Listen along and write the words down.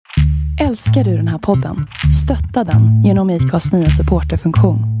Älskar du den här podden? Stötta den genom IKAs nya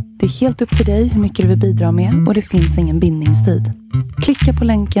supporterfunktion. Det är helt upp till dig hur mycket du vill bidra med och det finns ingen bindningstid. Klicka på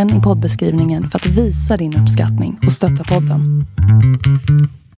länken i poddbeskrivningen för att visa din uppskattning och stötta podden.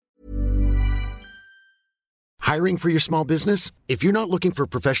 Hiring for your small business? If you're not looking for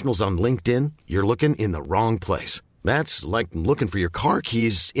professionals on LinkedIn, you're looking in the wrong place. That's like looking for your car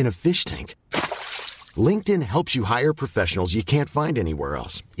keys in a fish tank. LinkedIn helps you hire professionals you can't find anywhere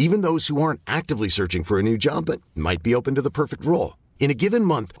else, even those who aren't actively searching for a new job but might be open to the perfect role. In a given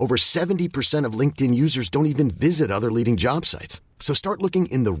month, over 70% of LinkedIn users don't even visit other leading job sites. So start looking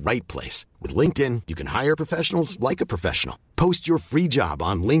in the right place. With LinkedIn, you can hire professionals like a professional. Post your free job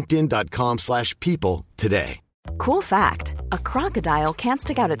on linkedin.com/people today. Cool fact, a crocodile can't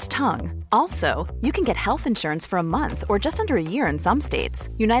stick out its tongue. Also, you can get health insurance for a month or just under a year in some states.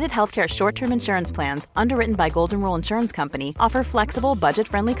 United Healthcare short-term insurance plans, underwritten by Golden Rule Insurance Company, offer flexible,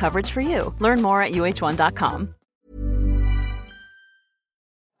 budget-friendly coverage for you. Learn more at uh1.com.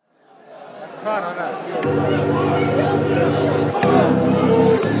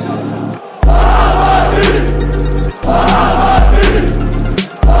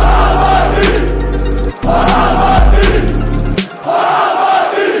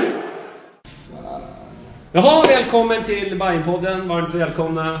 Jaha, välkommen till Bajenpodden. Varmt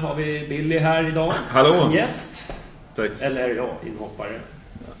välkomna har vi Billy här idag. Hallå. Som gäst. Tack. Eller ja, inhoppare.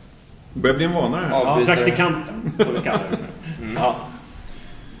 Det börjar bli en vanare här. Ja, praktikanten får vi kalla det för. Ja.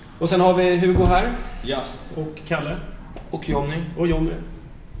 Och sen har vi Hugo här. Ja. Och Kalle. Och Jonny. Och Jonny.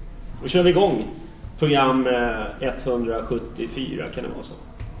 Då kör vi igång. Program 174 kan det vara så.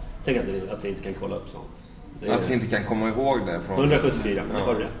 Tänk att vi inte kan kolla upp sånt. Att vi inte kan komma ihåg det från 174, men det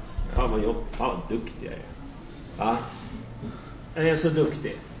var rätt. Fan vad duktig jag är. Ja. Jag är så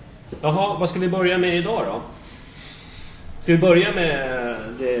duktig. Jaha, vad ska vi börja med idag då? Ska vi börja med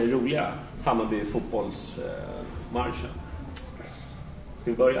det roliga Hammarby fotbollsmarschen?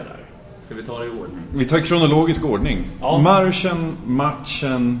 Ska vi börja där? Ska vi ta det i ordning? Vi tar kronologisk ordning. Ja. Marschen,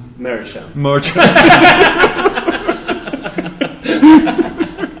 matchen... Merchen.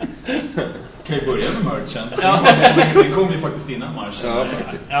 Kan vi börja med merchen? Ja. Den kom ju faktiskt innan marschen.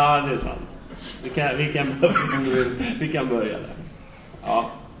 Ja, det är sant. Vi kan börja där.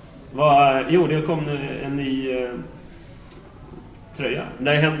 Ja. Det kom en ny tröja. Det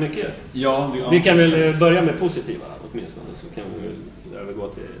har hänt mycket. Ja, vi kan väl börja med positiva åtminstone, så kan vi väl övergå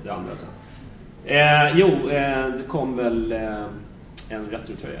till det andra sen. Det kom väl en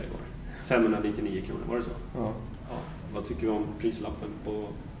retrotröja igår. 599 kronor, var det så? Ja. Vad tycker du om prislappen på...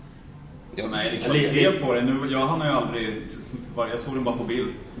 Nej, det är kvalitet på det. Nu, jag hann ju aldrig... Jag såg den bara på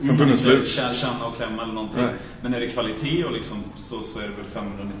bild. Sen tog den slut. Känna och klämma eller någonting. Nej. Men är det kvalitet och liksom, så är det väl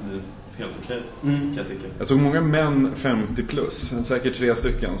 599 helt okej, kan jag tycka. Jag såg många män 50 plus, säkert 3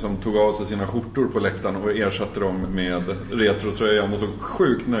 stycken, som tog av sig sina skjortor på läktaren och ersatte dem med retrotröjan och såg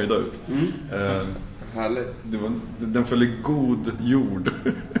sjukt nöjda ut. Härligt. Den föll i god jord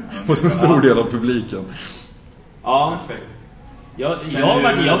hos en stor del av publiken. Ja, perfekt.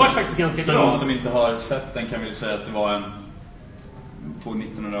 Jag var faktiskt ganska för glad. de som inte har sett den kan vi säga att det var en på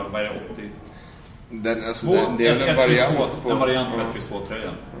 1980. Det är en variant på... En variant på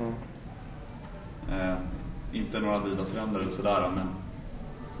 1-2-tröjan. Inte några Adidas-ränder eller sådär,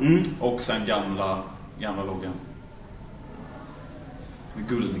 men... Och sen gamla loggan. Med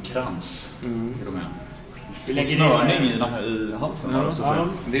guldkrans till och med. Och snörning i halsen.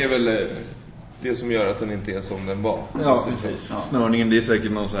 Det är väl... Det som gör att den inte är som den var. Ja, precis. Ja. Snörningen, det är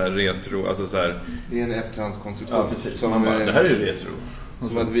säkert någon så här retro, alltså så här... Det är en efterhandskonstruktion. Ja, precis. Som det här är retro.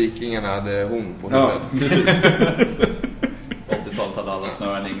 Som att vikingarna hade horn på huvudet. Ja, precis. 80-talet hade alla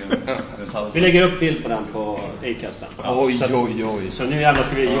snörning. Vi lägger upp bild på den på Acast. Oj. Så nu jävlar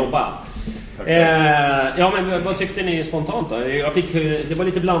ska vi jobba. Men vad tyckte ni spontant då? Det var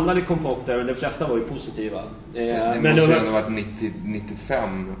lite blandade kompotter. De flesta var ju positiva. Det måste ju ändå varit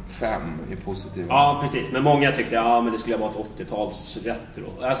 95 i positiva. Ja, precis. Men många tyckte men det skulle ha varit 80-tals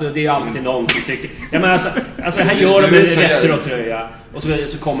retro. Alltså det är alltid någon som tycker... Ja, men alltså här gör de en retro-tröja och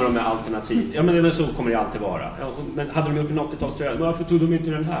så kommer de med alternativ. Ja, men så kommer det alltid vara. Ja, men hade de gjort en 80-talströja, varför tog de inte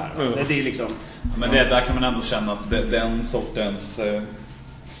den här? Det är liksom... Men där kan man ändå känna att den sortens...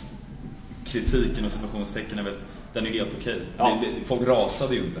 kritiken och situationstecken är väl, den är helt okej. Folk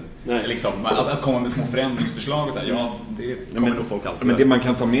rasade ju inte. Liksom, att komma med små förändringsförslag och så här, det kommer då folk alltid. Men det man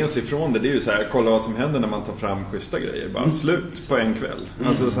kan ta med sig ifrån det är ju så här, kolla vad som händer när man tar fram schyssta grejer. Bara slut på en kväll.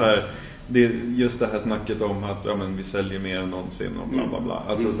 Alltså så här, det är just det här snacket om att vi säljer mer än någonsin och bla bla bla.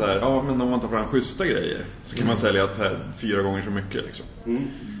 Alltså så här, men om man tar fram schyssta grejer så kan man sälja 4 gånger så mycket liksom.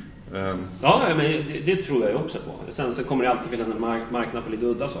 Ja, men det tror jag också på. Sen kommer det alltid finnas en marknad för lite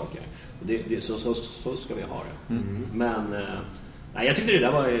udda saker. Så ska vi ha det. Men nej, jag tyckte det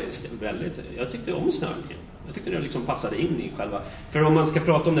där var väldigt... Jag tyckte om snörningen. Jag tyckte det liksom passade in i själva... För om man ska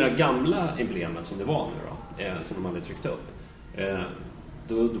prata om det där gamla emblemet som det var nu då, som de hade tryckt upp,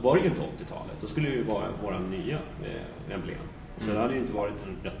 då var det ju inte 80-talet. Då skulle det ju vara våra nya emblem. Så det hade ju inte varit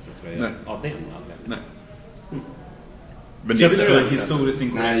en retrotröja av den anledningen. Nej. Men det är väl så historiskt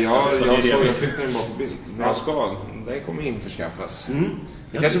inkorrekt? Nej, jag fick den bara på bild. Den kommer införskaffas.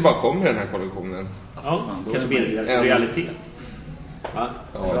 Det kanske bara kommer den här kollektionen. Ja, kanske blir en realitet. Ja,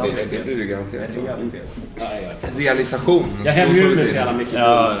 det blir det garanterat. Realisation. Jag hänger mig så jävla mycket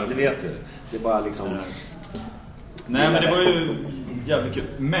det vet du. Det är bara liksom... Nej, men det var ju jävligt kul.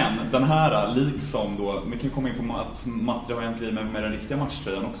 Men den här, liksom då, vi kan komma in på att det har egentligen med den riktiga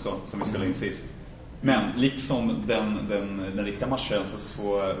matchtröjan också, som vi spelade in sist. Men liksom den riktiga matchtröjan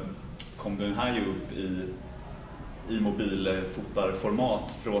så kom den här ju upp i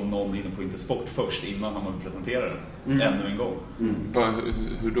mobilfotarformat från någon inne på Intersport först innan han presenterade den ännu en gång.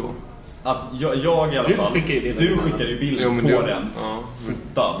 Hur då? Att jag i alla fall, du skickade ju bild på den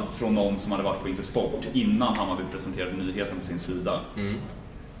fotad från någon som hade varit på Intersport innan han hade presenterat nyheten på sin sida.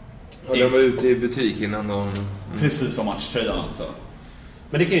 Och den var ute i butik innan de... Precis som matchtröjan alltså.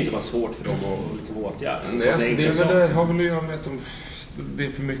 Men det kan ju inte vara svårt för dem att liksom åtgärda. Nej, alltså det har väl att göra med att det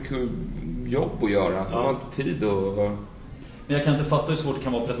är för mycket jobb att göra. De har inte tid att... Men jag kan inte fatta hur svårt det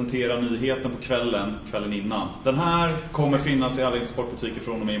kan vara att presentera nyheten på kvällen innan. Den här kommer finnas i alla sportbutiker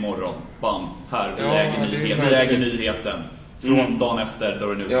från och med imorgon. Bam, här, vi äger nyheten. Från dagen efter då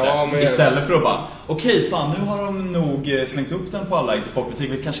är den ute. Istället för att bara, okej, fan, nu har de nog slängt upp den på alla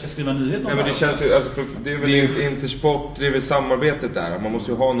sportbutiker. Vi kanske ska skriva nyheter om men det känns ju, alltså, det är väl Intersport, det är väl samarbetet där. Man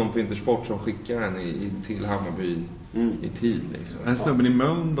måste ju ha någon på Intersport som skickar den till Hammarby i tid liksom. En snubben i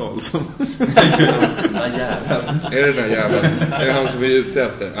Mölndal som... den där jäveln. Är det den där jäveln? Är det han som vi är ute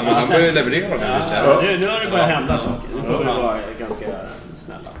efter? Ja, men han börjar leverera den. Nu har det börjat hända saker. Nu får vi vara ganska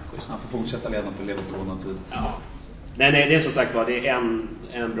snälla. Han får fortsätta leda på levertrådna-tid. Ja. Nej, det är som sagt det är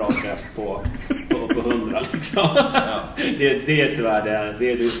en bra träff på 100 liksom. Det är tyvärr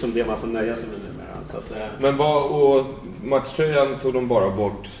det är liksom det man får nöja sig med numera. Så att, men och matchtröjan tog de bara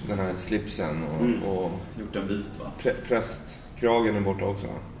bort den här slipsen och gjort den vit, va? Prästkragen är borta också.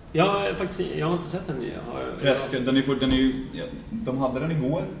 Jag har inte sett den nya. De hade den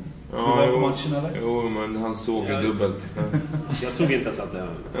igår. Ja, du var på matchen eller? Jo, men han såg dubbelt. Jag såg inte ens att det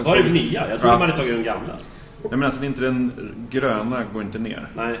var det nya. Jag trodde man hade tagit den gamla. Nej, men alltså det är inte den gröna går inte ner.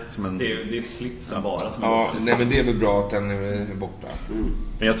 Nej. Det är slipsen bara som nej, men det är väl bra att den är borta.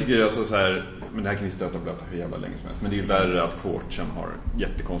 Men jag tycker alltså så här, men det här kan vi stöta och blöta hur jävla länge som helst. Men det är ju värre att quartsen har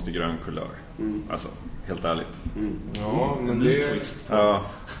jättekonstig grön kulör. Alltså, helt ärligt. Ja, men det är twist. Ja,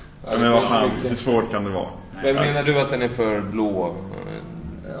 men vad fan, hur svårt kan det vara? Men menar du att den är för blå?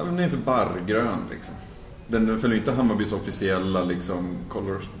 Ja, den är för barrgrön liksom. Den följer inte Hammarbys officiella liksom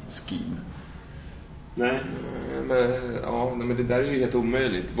color scheme. Nej. Men det där är ju helt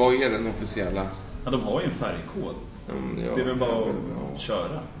omöjligt. Vad är den officiella? Ja, de har ju en färgkod. Det är väl bara att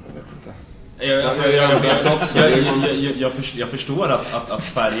köra. Jag vet inte. Jag förstår att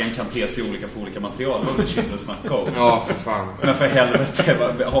färgen kan te sig olika på olika material. Det är shit att snacka om. Ja, för fan. Men för helvete,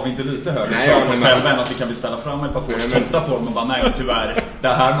 har vi inte lite högre för oss själva än att vi kan beställa fram ett par shorts, titta på dem och bara, nej tyvärr, det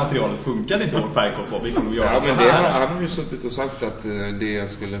här materialet funkar inte vår färgkod på, vi får nog göra så här. Han har ju suttit och sagt att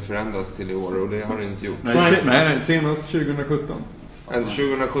det skulle förändras till i år och det har det inte gjort. Nej, senast 2017.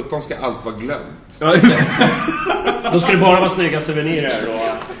 2017 ska allt vara glömt. Då ska det bara vara snygga souvenirer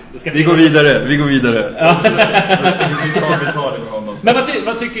vi går vidare. Vi tar det med honom. Men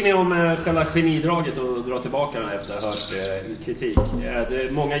vad tycker ni om själva genidraget och dra tillbaka den efter att ha hört kritik?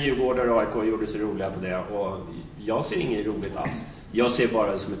 Många djurgårdare och AIK gjorde sig roliga på det och jag ser inget roligt alls. Jag ser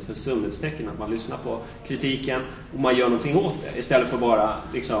bara det som ett försummelstecken att man lyssnar på kritiken och man gör någonting åt det istället för bara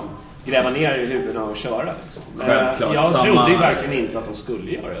liksom gräva ner i huvudena och köra. Liksom. Jag trodde ju verkligen inte att de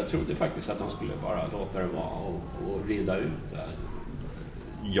skulle göra det. Jag trodde faktiskt att de skulle bara låta det vara och rida ut det.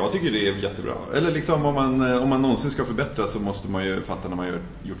 Jag tycker det är jättebra. Eller liksom om man någonsin ska förbättra så måste man ju fatta när man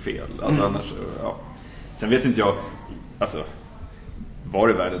gjort fel. Alltså annars, ja. Sen vet inte jag, alltså var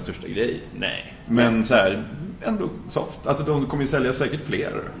det världens största grej? Nej. Men så här, ändå soft. Alltså de kommer ju sälja säkert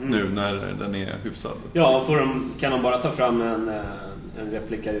fler nu när den är hyfsad. Ja, kan de bara ta fram en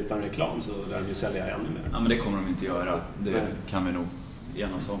replika utan reklam så lär de ju sälja ännu mer. Ja, men det kommer de inte göra. Det kan vi nog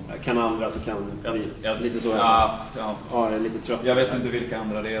enas om. Kan andra så kan vi lite så. Ja, jag är lite trött. Jag vet inte vilka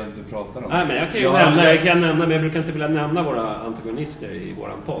andra det är du pratar om. Nej, men jag kan nämna, men jag brukar inte vilja nämna våra antagonister i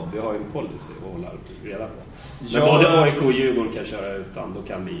våran podd. Vi har ju en policy att hålla reda på. Men både AIK och Djurgården kan köra utan, då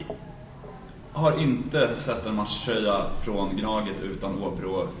kan vi. Har inte sett en matchtröja från Gnaget utan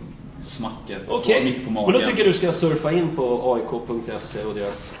Åbro smacket mitt på magen. Och då tycker du ska surfa in på aik.se och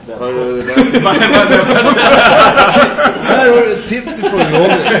deras Här har du ett tips ifrån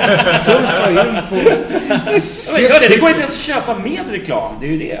Gnaget. Surfa in på... Det går inte ens att köpa med reklam, det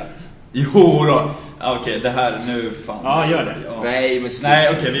är ju det. Jo då. Okej, det här nu fan. Ja, gör det. Ja. Nej, men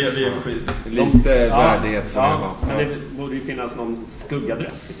okej, vi är skit. Lite värdighet för det. Men det borde ju finnas någon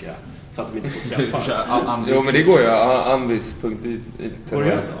skuggadress tycker jag. Så att de inte får träffa. Jo, men det går ju. Anvis.it. Går det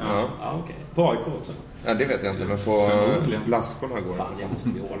göra så? Ja, okej. På AIK också? Ja, det vet jag inte, men på blaskorna går det. Fan, jag måste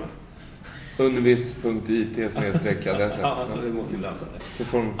vi ordna. Unvis.it/adressen. Ja, vi måste ju lösa det. Så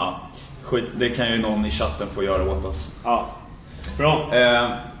får de... Skit, det kan ju någon i chatten få göra åt oss. Ja. Bra.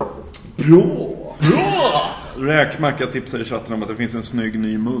 Bra! Räkmacka tipsar i chatten om att det finns en snygg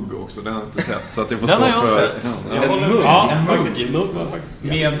ny mugg också. Den har jag inte sett. Så att det får Den stå har jag för... sett. Ja. En mugg var faktiskt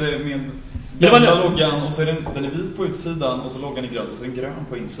med gamla loggan och så är den är vit på utsidan och så loggan är grön och så är den grön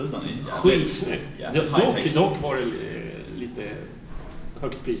på insidan. Skitsnyggt. Dock var det lite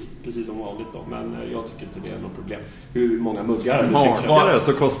högt pris precis som vanligt då, men jag tycker inte det är något problem. Hur många muggar smakare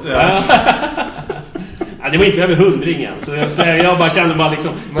så kostar det. Ja, det var inte över 100 så jag bara kände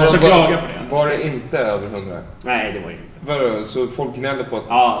liksom så klaga på det. Var det inte över 100? Nej, det var det inte. Så folk gnällde på att...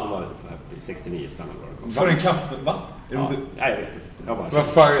 Ja, det var 69 spänn. För en kaffe, va? Ja, jag vet inte. Vad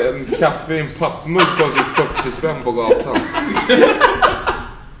fan, en kaffe i en pappmugg kostar 40 spänn på gatan.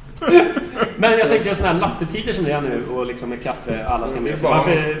 Men jag tänkte sådana här lattetider som det är nu och liksom med kaffe, alla ska med sig.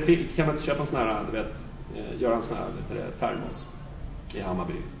 Varför kan man inte köpa en sån här, du vet, göra en sån här termos i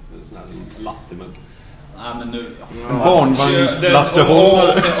Hammarby, en sån här lattemugg. Nej, men nu...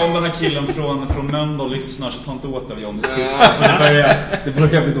 Barnvagnslattehållare. Om den här killen från Mölndal lyssnar så ta inte åt det om det skrivs. Alltså, det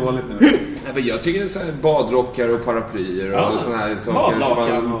börjar bli dåligt nu. Ja, men jag tycker det är så här badrockar och paraplyer och såna här saker.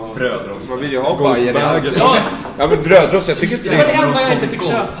 Badlakan och brödrost. Man vill ju ha Bajen. Ja, men brödrost, jag tycker inte det var det enda jag inte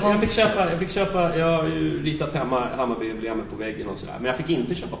fick köpa. Jag har ju ritat hemma Hammarby-emblemet på väggen och sådär. Men jag fick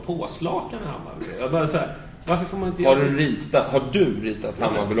inte köpa påslakan i Hammarby. Jag bara så här, varför får man inte Har du ritat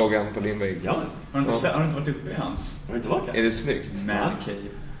Hammarby-loggan på din vägg? Ja. Har du inte varit uppe i hans? Har du inte varit där? Är det snyggt? Man cave.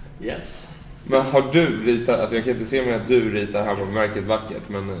 Yes. Men har du ritat, alltså jag kan inte se mig att du ritar Hammarby-märket vackert,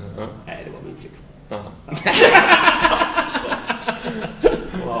 men... Nej, det var min flickvän.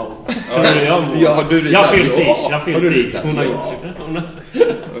 Wow. Har du ritat? Jag fyllt i. Hon har gjort det.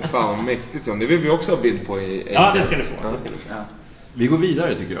 Fan vad mäktigt, John. Det vill vi också ha bild på i... Ja, det ska ni få. Vi går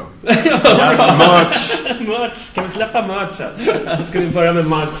vidare tycker jag. Merch. Kan vi släppa merchen? Ska vi börja med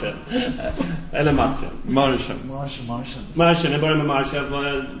marschen? Eller matchen? Marschen. Jag börjar med marschen. Var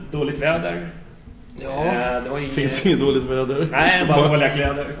det dåligt väder? Ja. Det var Finns inget dåligt väder. Nej, bara dåliga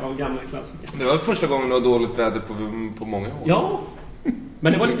kläder av gamla klassiker. Det var första gången det var dåligt väder på många år. Ja.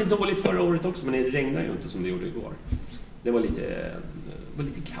 Men det var lite dåligt förra året också, men det regnade ju inte som det gjorde igår. Det var lite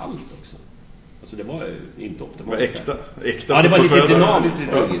kallt också. Alltså det var ju inte optimalt. Äkta ja, det var lite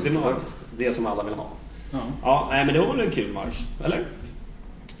dynamiskt. Det som alla vill ha. Ja, nej, men det var väl en kul marsch, eller?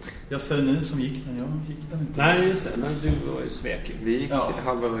 Jag säger ni som gick den, jag gick den inte. Nej, just det, men du var ju svek. Vi gick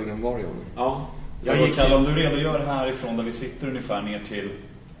halva vägen var, John. Ja. Så Kalle, om du redogör härifrån där vi sitter ungefär ner till...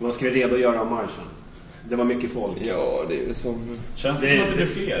 Vad ska vi redogöra om marschen? Det var mycket folk. Ja, det är ju som... Känns det som att det blir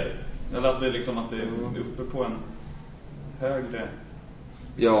fler? Eller att det är liksom att det är uppe på en högre...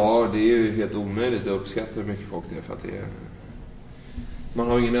 Ja, det är ju helt omöjligt att uppskatta hur mycket folk det är för att det är... Man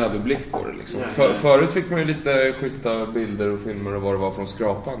har ingen överblick på det liksom. Förut fick man ju lite schyssta bilder och filmer och vad det var från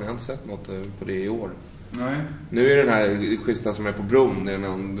skrapan. Jag har inte sett något på det i år. Nej. Nu är den här schyssta som är på bron, det är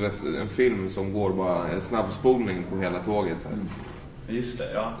en film som går bara en snabbspolning på hela tåget så här. Just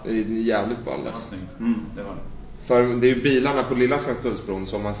det, ja. Det är jävligt balla. Det var det. För det är ju bilarna på lilla Skanstullsbron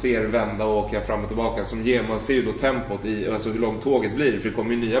som man ser vända och åka fram och tillbaka som ger, man ser ju då tempot i, alltså hur långt tåget blir, för det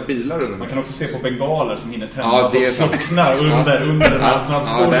kommer ju nya bilar under. Man kan också se på bengaler som hinner tändas och slocknar under den här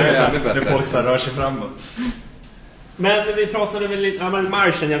snabbspårningen där folk så här rör sig framåt. Men vi pratade väl lite,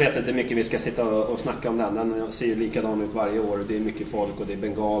 marschen, jag vet inte hur mycket vi ska sitta och snacka om den ser ju likadan ut varje år, det är mycket folk och det är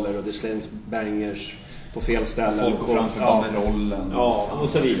bengaler och det slängs bangers på fel ställen. Folk går framför banderollen. Ja, och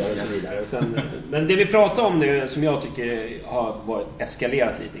så vidare och så vidare. Sen, men det vi pratar om nu som jag tycker har varit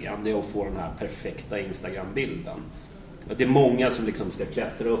eskalerat lite grann, det är att få den här perfekta Instagram-bilden. Det är många som liksom ska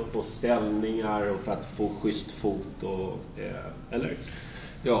klättra upp på ställningar och för att få schysst foto, eller?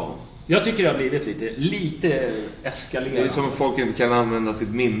 Ja. Jag tycker det har blivit lite eskalerat. Det är som att folk inte kan använda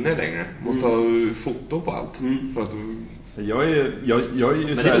sitt minne längre. Måste ha foto på allt. För att Jag är ju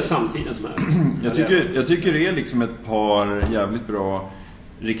men så det är här, väl samtiden som är. jag tycker det är liksom ett par jävligt bra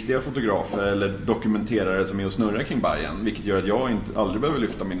riktiga fotografer eller dokumenterare som är och snurrar kring Bayern, vilket gör att jag aldrig behöver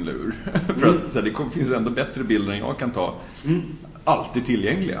lyfta min lur. För att så här, det finns ändå bättre bilder än jag kan ta. Alltid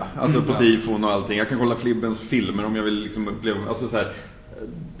tillgängliga. Alltså på tifon och allting. Jag kan kolla Flibbens filmer om jag vill liksom uppleva, alltså så här.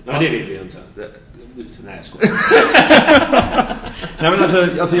 Ja, det vill vi ju inte. Nej, jag skojar. Nej, men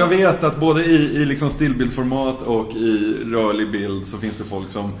alltså jag vet att både i liksom stillbildsformat och i rörlig bild så finns det folk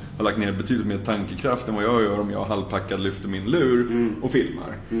som har lagt ner betydligt mer tankekraft än vad jag gör om jag halvpackad lyfter min lur och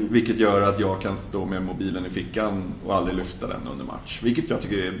filmar. Vilket gör att jag kan stå med mobilen i fickan och aldrig lyfta den under match. Vilket jag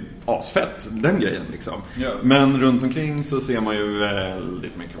tycker är asfett, den grejen liksom. Ja. Men runt omkring så ser man ju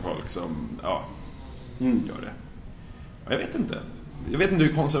väldigt mycket folk som gör det. Jag vet inte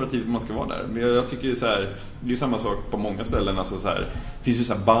hur konservativ man ska vara där. Men jag tycker så här, det är samma sak på många ställen. Alltså så här, det finns ju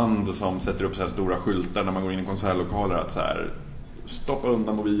så här band som sätter upp så här stora skyltar när man går in i konsertlokaler att så här, stoppa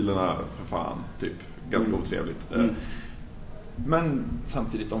undan mobilerna för fan, typ. Ganska otrevligt. Men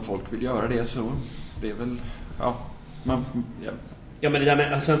samtidigt om folk vill göra det så det är väl Ja, men det där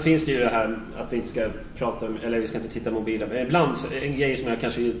med, sen finns det ju det här att vi inte ska prata eller vi ska inte titta mobiler. Men ibland en grej som jag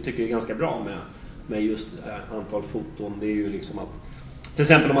kanske tycker är ganska bra med just antal foton, det är ju liksom att till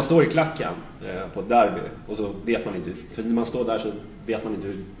exempel om man står i klacken på ett derby och så vet man inte, för när man står där så vet man inte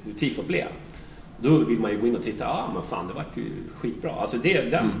hur tifot blev. Då vill man ju gå in och titta, men fan, det var ju skitbra. Alltså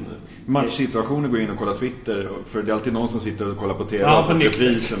matchsituationer, går in och kolla Twitter, för det är alltid någon som sitter och kollar på TV och sätter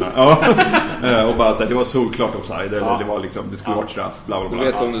priserna. Och bara så här, det var solklart offside, eller det var liksom, det skulle vara straff, bla bla bla. Du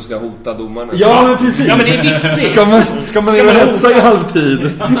vet om du ska hota domarna. Ja, men precis. Ja, men det är viktigt. Ska man hetsa i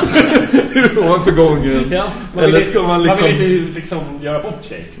halvtid? Ovanför gången. Ja, eller ska man liksom... Man vill inte liksom göra bort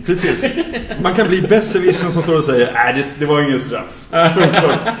sig. Precis. Man kan bli besserwissern som står och säger, nej, det var ingen straff.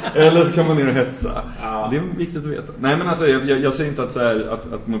 Såklart. Eller så kan man ner och hetsa. Ja. Det är viktigt att veta. Nej, men alltså, jag säger inte att, så här,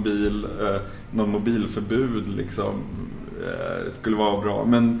 att någon mobilförbud liksom, skulle vara bra.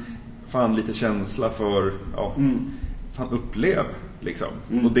 Men fan, lite känsla för fan, upplev liksom,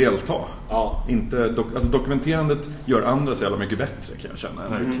 och delta. Ja. Inte dokumenterandet gör andra så jävla mycket bättre, kan jag känna.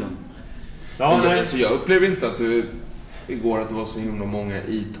 Verkligen. Ja, så jag upplever inte att igår att det var så himla många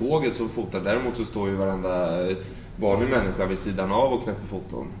i tåget som fotar. Däremot så står ju varenda vanlig människa vid sidan av och knäpper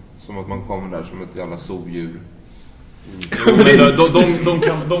foton. Som att man kommer där som ett jävla sovdjur. Men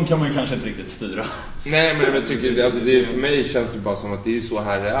de kan man ju kanske inte riktigt styra. Nej, men jag tycker alltså, för mig känns det bara som att det är så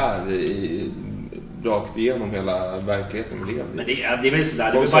här det är rakt igenom hela verkligheten vi lever i. Men det är väl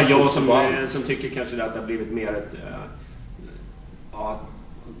sådär. Det är bara jag som tycker kanske att det har blivit mer ett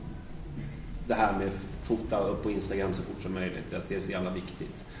det här med fota upp på Instagram så fort som möjligt, att det är så jävla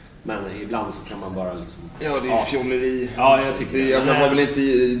viktigt. Men ibland så kan man bara liksom... Ja, det är fjolleri. Ja, jag tycker det. Man har väl inte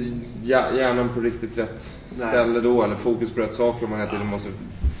hjärnan på riktigt rätt ställe då, eller fokus på rätt saker om man hela tiden måste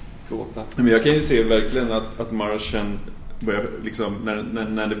plåta. Men jag kan ju se verkligen att marschen börjar liksom,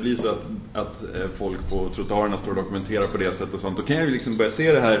 när det blir så att folk på trottoarerna står och dokumenterar på det sättet och sånt, då kan jag ju liksom börja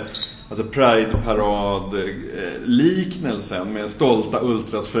se det här, alltså Pride-parad-liknelsen med stolta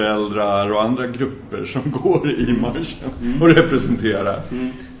ultrasföräldrar och andra grupper som går i marschen och representerar.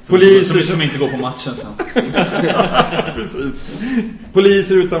 Poliser som inte går på matchen sen. Precis.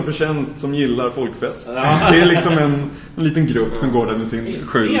 Poliser utanför tjänst som gillar folkfest. Det är liksom en liten grupp som går där med sin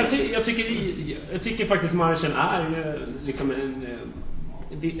skylt. Jag tycker faktiskt marschen är liksom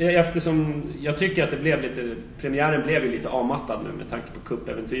eftersom jag tycker att det blev lite, premiären blev ju lite avmattad nu med tanke på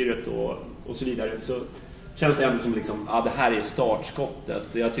kuppäventyret och så vidare, så känns det ändå som liksom, det här är startskottet.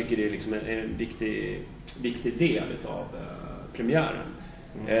 Jag tycker det är liksom en viktig del av premiären.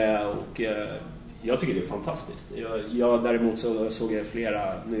 Jag tycker det är fantastiskt. Jag däremot så såg jag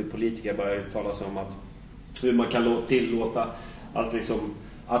flera nu politiker börja uttala sig om att hur man kan tillåta att liksom,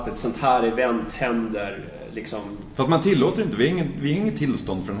 att ett sånt här event händer liksom. För att man tillåter inte, vi är inget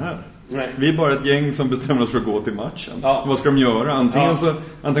tillstånd för den här. Nej. Vi är bara ett gäng som bestämmer oss för att gå till matchen. Vad ska de göra? Antingen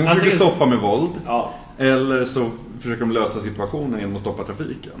försöker de stoppa med våld. Eller så försöker de lösa situationen genom att stoppa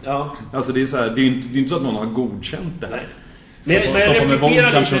trafiken. Alltså det är så här, det är inte så att någon har godkänt det här. Nej. Stoppa med våld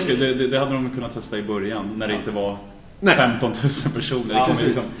kanske det hade de kunnat testa i början när det inte var 15 000 personer. Ja,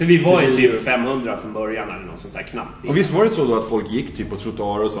 liksom, för vi var ju typ 500 från början eller något sånt där knappt. Och visst var det så då att folk gick typ på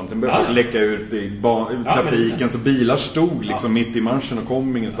trottoarer och sånt. Sen började folk läcka ut i trafiken, så bilar stod liksom mitt i marschen och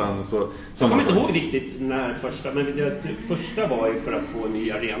kom ingenstans. Och jag kommer inte ihåg riktigt när första, men det första var ju för att få en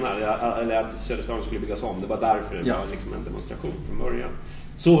ny arena, eller att Söderstaden skulle byggas om. Det var därför det var liksom en demonstration från början.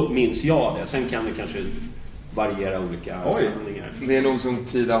 Så minns jag det. Sen kan det kanske variera olika sändningar. Det är nog som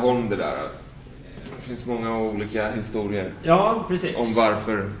Tidaholm det där. Det finns många olika historier. Ja, precis. Om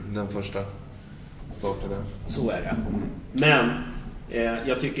varför den första startade. Så är det. Men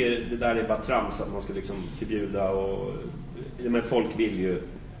jag tycker det där är bara trams att man ska liksom förbjuda och... Men folk vill ju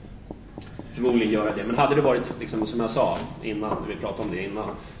förmodligen göra det. Men hade det varit, liksom, som jag sa innan, vi pratade om det innan,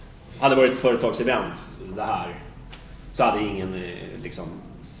 hade det varit företagsevent det här, så hade ingen liksom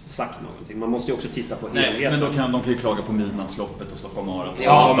sagt någonting. Man måste ju också titta på helheten. Men då kan de ju klaga på midnattsloppet och Stockholm Marathon.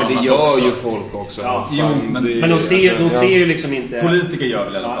 Ja, men det gör ju folk också. Ja, men de ser ju liksom inte... Politiker gör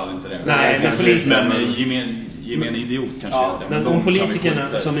väl i alla fall inte det. Nej, men gemen idiot kanske gör det. Men de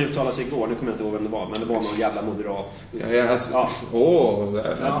politikerna som uttalade sig igår, nu kommer jag inte ihåg vem det var, men det var någon jävla moderat. Det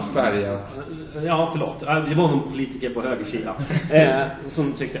är färgat. Ja, förlåt. Det var någon politiker på högersidan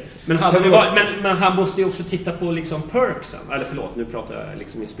som tyckte. Men han måste ju också titta på liksom perksen. Eller förlåt, nu pratar jag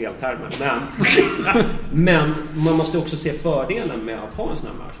liksom i speltermer. Men man måste också se fördelen med att ha en sån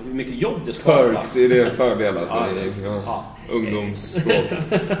här match. Hur mycket jobb det skapar. Perks, är det fördel alltså? Ungdomsspråk.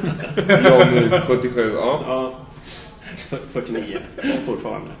 Jag nu 77, ja. 49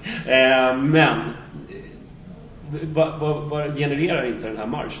 fortfarande. Men vad genererar inte den här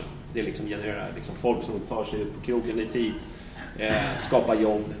marschen? Det liksom genererar liksom folk som tar sig ut på krogen i tid, skapar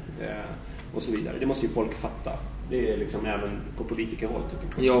jobb och så vidare. Det måste ju folk fatta. Det är liksom även på politikerhåll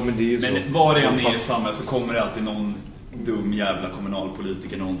tycker jag. Ja, men det är ju så. Men var det än är i samhället så kommer det alltid någon dum jävla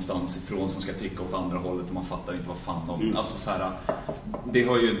kommunalpolitiker någonstans ifrån som ska tycka åt andra hållet och man fattar inte vad fan de... Alltså så här, det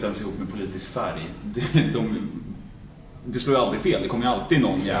hör ju inte ens ihop med politisk färg. Det slår ju aldrig fel, det kommer ju alltid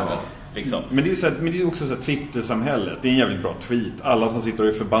någon jävel. Liksom. Men det är också så här Twitter-samhället. Det är en jävligt bra tweet. Alla som sitter och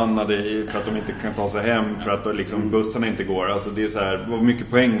är förbannade för att de inte kan ta sig hem, för att liksom bussarna inte går. Alltså det är så här, vad mycket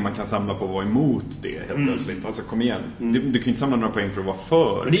poäng man kan samla på att vara emot det helt plötsligt. Alltså kom igen. Du kan ju inte samla några poäng för att vara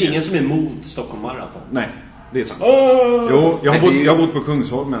för. Men det är ingen som är emot Stockholm Marathon. Nej. Det är sant. Jo, jag har bott på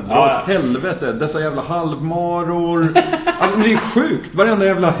Kungsholmen. Dra åt helvete. Dessa jävla halvmaror. Alltså, det är sjukt. Varenda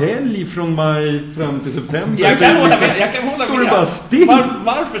jävla helg från maj fram till september. Jag kan hålla står det bara still.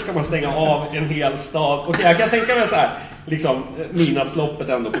 Varför ska man stänga av en hel stad? Okej, jag kan tänka mig så här. Liksom, midnattsloppet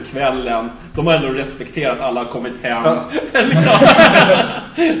ändå på kvällen. De har ändå respekterat att alla har kommit hem. Liksom.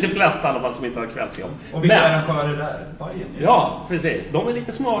 De flesta i alla fall som inte har kvällsjobb. Och vilka arrangörer där? Bayern, ja, precis. De är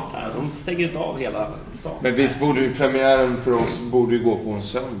lite smarta här. De stänger inte av hela stan. Men visst borde ju premiären för oss borde ju gå på en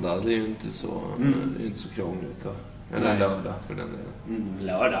söndag. Det är ju inte så, det är inte så krångligt. Eller lördag för den delen.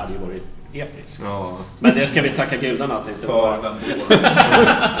 Lördag hade ju varit episkt. Ja. Men det ska vi tacka gudarna att det inte var.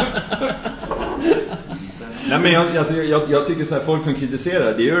 Nej, men jag tycker så här, folk som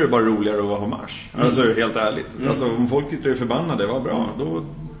kritiserar, det gör det bara roligare att ha marsch. Alltså helt ärligt. Alltså om folk tycker det är förbannade, vad bra. Då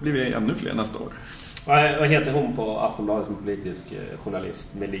blir vi ännu fler nästa år. Vad heter hon på Aftonbladet som politisk journalist?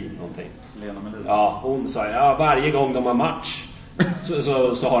 Melin någonting. Lena Melin. Ja, hon sa varje gång de har match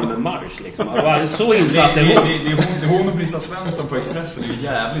så har de en marsch liksom. Så insatt är hon. Det är hon och Britta Svensson på Expressen är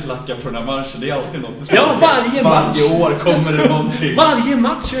jävligt lacka för den här marschen. Det är alltid något. Ja, varje år kommer det någonting. Varje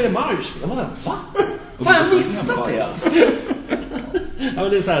match är det marsch. Jag bara, va? Fan, jag missat det. Ja,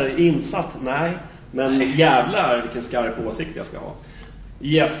 men det är så här, insatt, nej. Men jävlar vilken skarp åsikt jag ska ha.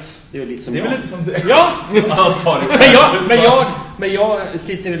 Yes, det är lite som det är väl lite som du. Ja! Sorry. Men jag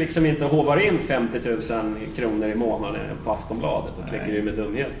sitter liksom inte och hovar in 50 000 kronor i månaden på Aftonbladet och kläcker ur med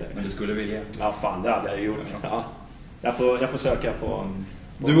dumheter. Men du skulle vilja. Ja, fan, det hade jag gjort. Ja. Jag får söka på...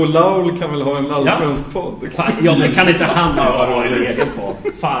 Du och Laul kan väl ha en allsvensk podd? Fan, jag kan inte ha en egen podd.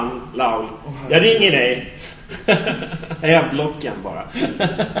 Fan, Laul. Jag ringer dig. Jag är blocken bara.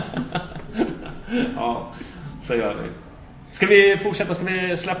 Ja, så gör vi. Ska vi fortsätta? Ska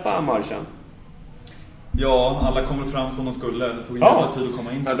vi släppa marschen? Ja, alla kommer fram som de skulle. Det tog jävla tid att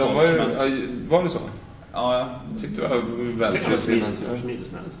komma in för folk. Var det så? Ja, jag tyckte det var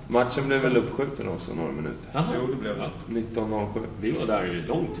väldigt matchen blev väl uppskjuten också några minuter. Jo, det blev det. 19:07. Vi var där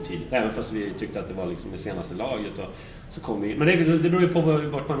långt i tid. Även fast vi tyckte att det var liksom det senaste laget. Och så kom vi in. Men det beror ju på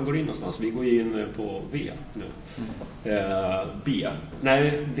vart man går in någonstans. Vi går ju in på V nu. B.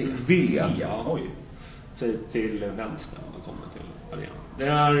 Nej, V. Ja. Oj. Så till vänster man kommer till arenan. Det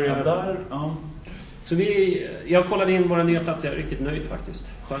är... där, ja. Så jag kollade in våra nya platser. Jag är riktigt nöjd faktiskt.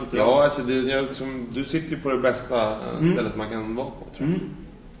 Skönt. Ja, alltså du sitter ju på det bästa stället man kan vara på, tror jag.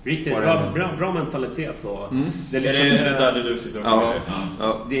 Riktigt bra mentalitet och det är liksom, är det där du sitter och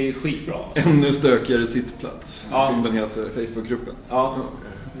ja. Det är skitbra. Ännu stökigare sittplats. Som den heter, Facebookgruppen. Ja.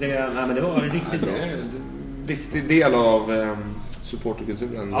 Men det var riktigt bra. Det är en viktig del av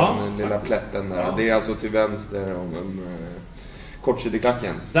supporterkulturen, den lilla plätten där. Ja. Det är alltså till vänster om kortsidig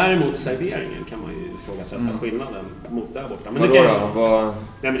klacken. Däremot serveringen kan man ju ifrågasätta skillnaden mot där borta. Men vadå då?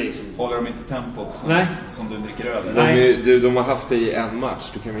 Nej, men det är liksom... Håller de inte tempot som du dricker öl? De har haft det i en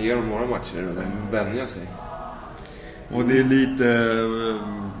match. Du kan väl ge dem några matcher och vänja sig. Och det är lite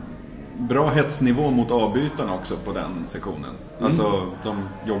bra hetsnivå mot avbytarna också på den sektionen. Alltså de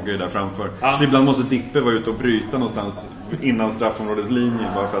joggar ju där framför. Så ibland måste Dippe vara ute och bryta någonstans innan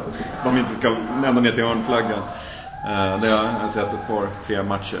straffområdeslinjen bara för att de inte ska ända ner till hörnflaggan. Det har jag sett ett par, 3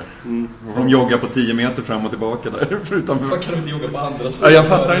 matcher. De joggar på 10 meter fram och tillbaka där. Varför kan de inte jogga på andra sidan? Jag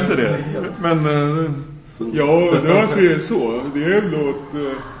fattar inte det. Men... Ja, därför är det så. Det är blott...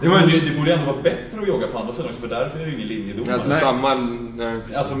 Det borde ändå vara bättre att jogga på andra sidan, för därför är det ingen linjedomare. Alltså samma...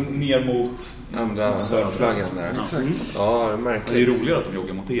 Alltså ner mot... andra hörnflaggan där. Exakt. Ja, det är märkligt. Det är ju roligare att de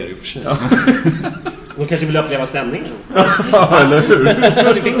joggar mot er i och för sig. De kanske vill uppleva stämningen. Ja, eller hur?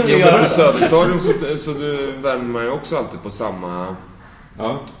 Det fick de ju göra. På Söderstadion så du värmer man ju också alltid på samma...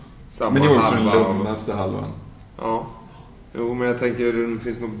 Ja. Samma men det är också den halva. lugnaste halvan. Ja. Jo, men jag tänker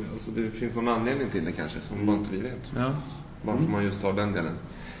det finns någon anledning till det kanske som bara inte vi vet. Ja. Varför man just har den delen.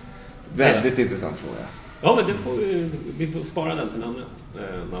 Väldigt intressant fråga. Ja, men det får vi får spara den till Nanne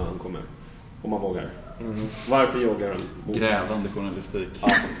när han kommer. Om man vågar. Varför joggar han? Grävande journalistik. Ja.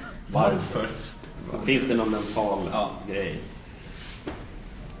 Varför? Finns det någon mental grej?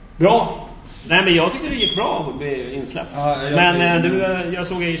 Bra! Nej, men jag tycker det gick bra med insläpp. Men jag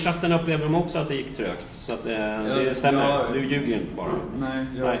såg i chatten upplevde de också att det gick trögt. Så att det stämmer. Du ljuger inte bara.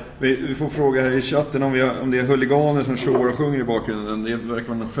 Nej. Vi får fråga här i chatten om det är huliganer som showar och sjunger i bakgrunden. Det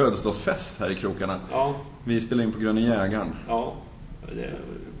verkar vara en födelsedagsfest här i krokarna. Ja. Vi spelar in på Gröna Jägaren. Ja, det är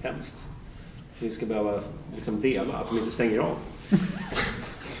hemskt. Vi ska behöva liksom dela, att de inte stänger av.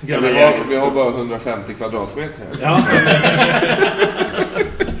 Vi har bara 150 kvadratmeter här.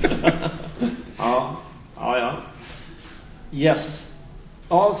 Ja. Ja. Yes.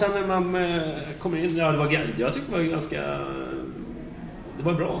 Ja, sen när man kommer in, jag tycker det var ganska... Det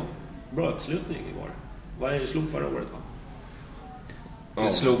var bra uppslutning igår. Vad är det slog förra året, va?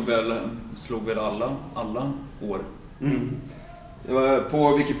 Det slog väl alla år.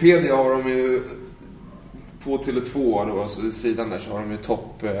 På Wikipedia har de ju på Tele2 då, alltså sidan där, så har de ju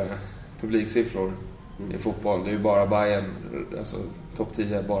topp publiksiffror i fotboll. Det är ju bara Bayern, alltså topp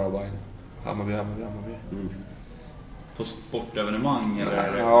 10 bara Bayern. Hammarby. På sportevenemang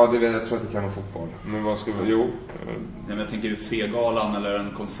eller? Ja, det vet jag, tror att det kan vara fotboll. Men vad ska vi... Jo. Nej, men jag tänker UFC-galan eller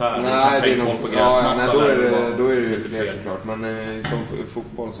en konsert. Nej, det är folk på gräsmattan. Då är det ju fler fel såklart. Men som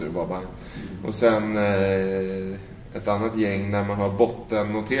fotboll så är det bara Bayern. Och sen ett annat gäng, när man har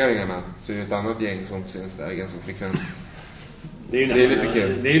bottennoteringarna, så är det ett annat gäng som syns där ganska frekvent. Det är lite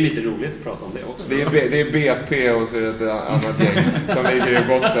kul. Det är lite roligt att prata om det också. Det är BP och så är det ett annat gäng som ligger i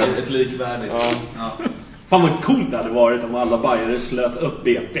botten. Ett likvärdigt. Ja. Fan vad coolt det hade varit om alla bajare slöt upp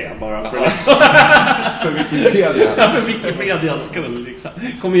BP bara för liksom. För Wikipedia. Ja, för Wikipedias skull liksom.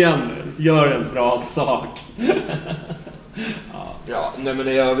 Kom igen nu, gör en bra sak. Ja, nej, men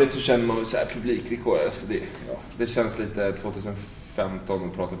i övrigt så känner man väl så här publikrekord. Alltså det känns lite 2015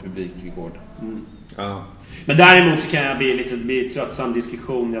 att prata publikrekord. Ja. Men däremot så kan jag bli tröttsam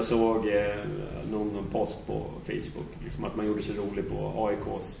diskussion. Jag såg någon post på Facebook liksom, att man gjorde sig rolig på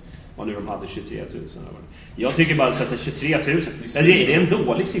AIKs och nu de hade 23 000. Jag tycker bara att 23 000 det är en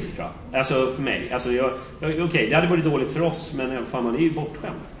dålig siffra. Alltså för mig. Alltså okej, det hade varit dåligt för oss, men fan, man är ju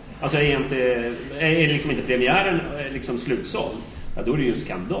bortskämd. Alltså är liksom inte premiären liksom slutsåld, ja, då är det ju en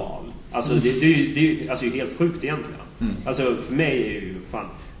skandal. Alltså det är alltså helt sjukt egentligen. Alltså för mig är ju fan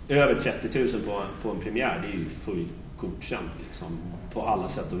över 30 000 på en premiär, det är ju fullt godkänt liksom, på alla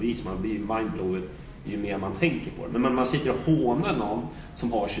sätt och vis. Man blir ju mindblowed ju mer man tänker på det. Men man sitter och hånar någon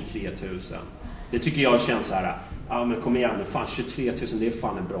som har 23 000. Det tycker jag känns så här. Ja, men kom igen nu, fan 23 000, det är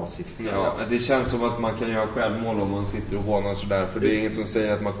fan en bra siffra. Ja, det känns som att man kan göra självmål om man sitter och hånar sådär. För det är inget som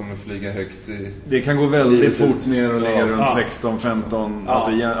säger att man kommer flyga högt Det kan gå väldigt fort ner och ligga runt 16-15.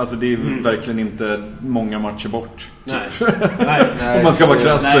 Alltså det är verkligen inte många matcher bort. Nej. Om man ska vara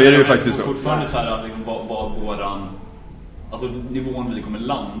krass så är det ju faktiskt så. Fortfarande så här att liksom, vad våran... Alltså nivån vi kommer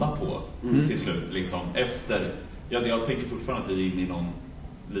landa på till slut liksom, efter... Jag tänker fortfarande att vi är inne i någon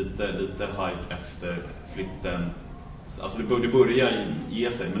lite hype efter flytten. Alltså det börjar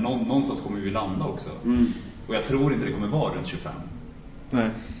ge sig, men någonstans kommer vi landa också. Och jag tror inte det kommer vara runt 25. Nej.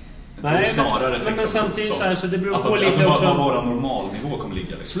 Nej, snarare men samtidigt så här, så det beror på alltså, lite också. Vad vår normalnivå kommer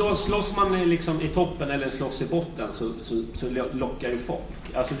ligga liksom. Slåss man liksom i toppen eller slåss i botten så lockar ju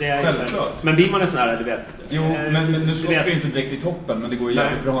folk. Alltså det är självklart. Här, men blir man en sån här, du vet. Jo, men nu slåss vi inte direkt i toppen, men det går ju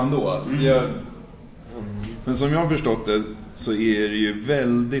jävligt bra ändå. Men som jag har förstått det så är det ju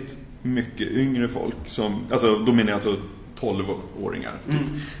väldigt mycket yngre folk som, alltså då menar jag alltså 12-åringar typ,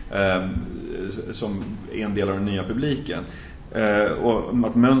 som är en del av den nya publiken. Och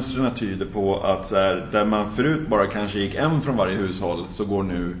att mönstren tyder på att så här, där man förut bara kanske gick en från varje hushåll, så går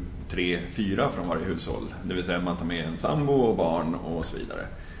nu 3-4 från varje hushåll. Det vill säga man tar med en sambo och barn och så vidare.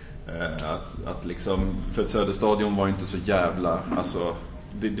 Att liksom, för Söderstadion var inte så jävla, alltså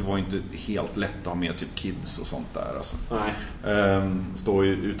det var inte helt lätt att ha med typ kids och sånt där alltså. Står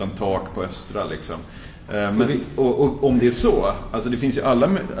ju utan tak på Östra liksom. Men, och om det är så, alltså det finns ju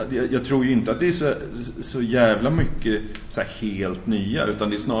alla, jag tror ju inte att det är så jävla mycket så här helt nya, utan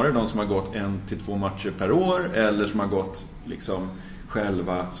det är snarare de som har gått 1-2 matcher per år, eller som har gått liksom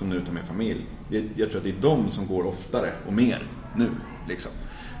själva, som nu tar med familj. Jag tror att det är de som går oftare och mer nu liksom.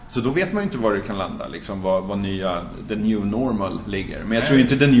 Så då vet man ju inte var det kan landa liksom, vad nya the new normal ligger. Men jag tror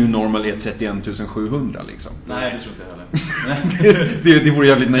inte the new normal är 31 700 liksom. Nej, det tror inte jag heller. det vore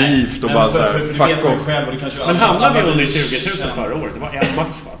jävligt naivt och bara så här fuck off. Men hamnade vi under 20 000 förra året? Det var en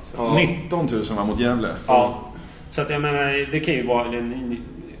match va? 19 000 var mot Gävle. Ja. Så att jag menar, det kan ju vara en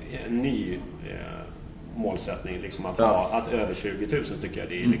ny målsättning liksom, att ha att över 20 000 tycker jag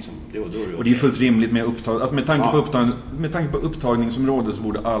det är liksom, och det är fullt rimligt med upptag, alltså med tanke på upptagningsområdet så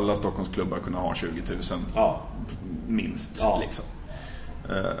borde alla Stockholmsklubbar kunna ha 20 000 minst liksom.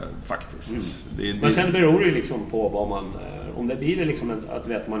 Faktiskt. Men sen beror det ju liksom på vad man, om det blir liksom att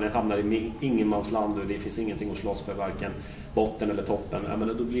vet man hamnar i ingenmansland och det finns ingenting att slåss för, varken botten eller toppen,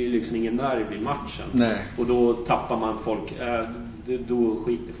 men då blir det liksom ingen där i matchen. Nej. Och då tappar man folk, då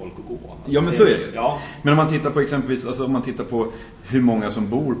skiter folk att gå. Alltså, ja, men så är det. Ja. Men om man tittar på exempelvis, alltså om man tittar på hur många som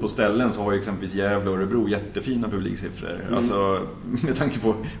bor på ställen, så har ju exempelvis Gävle och Örebro jättefina publiksiffror. Alltså med tanke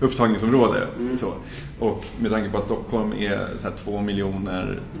på upptagningsområde så. Och med tanke på att Stockholm är så här 2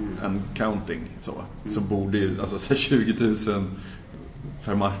 miljoner and counting så borde ju alltså så 20 000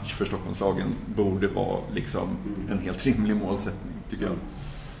 för match för Stockholmslagen borde vara liksom en helt rimlig målsättning tycker jag.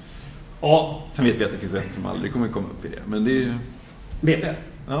 Ja. Sen vet vi att det finns ett som aldrig kommer komma upp i det, men det är ju BP.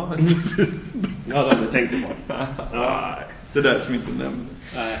 Ja, precis. Ja, det du tänkte på. Det där som inte nämnde.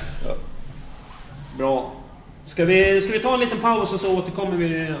 Nej. Ja. Bra. Ska vi ta en liten paus och så återkommer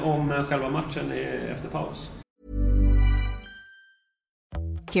vi om själva matchen efter paus.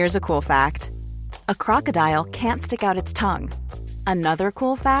 Here's a cool fact. A crocodile can't stick out its tongue. Another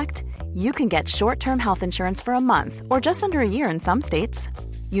cool fact, you can get short-term health insurance for a month or just under a year in some states.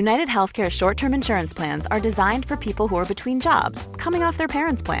 United Healthcare short-term insurance plans are designed for people who are between jobs, coming off their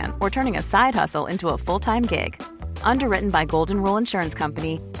parents' plan, or turning a side hustle into a full-time gig. Underwritten by Golden Rule Insurance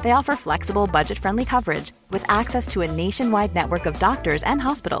Company, they offer flexible, budget-friendly coverage with access to a nationwide network of doctors and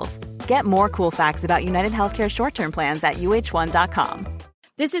hospitals. Get more cool facts about United Healthcare short-term plans at uh1.com.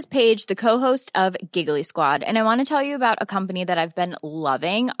 This is Paige, the co-host of Giggly Squad, and I want to tell you about a company that I've been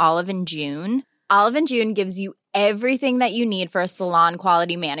loving, Olive & June. Olive & June gives you everything that you need for a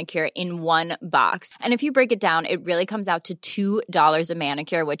salon-quality manicure in one box. And if you break it down, it really comes out to $2 a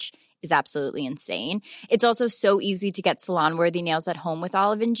manicure, which is absolutely insane. It's also so easy to get salon-worthy nails at home with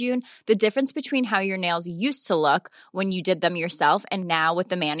Olive & June. The difference between how your nails used to look when you did them yourself and now with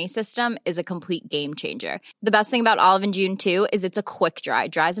the Mani system is a complete game changer. The best thing about Olive & June, too, is it's a quick dry.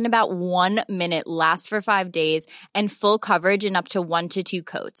 Dries in about 1 minute, lasts for 5 days, and full coverage in up to 1 to 2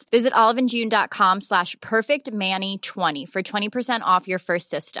 coats. Visit oliveandjune.com/perfectmani20 for 20% off your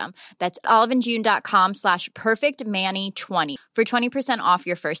first system. That's oliveandjune.com/perfectmani20 for 20% off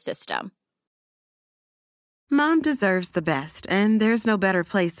your first system. Mom deserves the best, and there's no better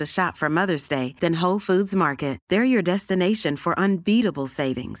place to shop for Mother's Day than Whole Foods Market. They're your destination for unbeatable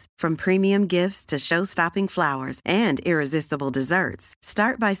savings, from premium gifts to show-stopping flowers and irresistible desserts.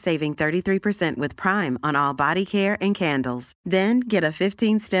 Start by saving 33% with Prime on all body care and candles. Then get a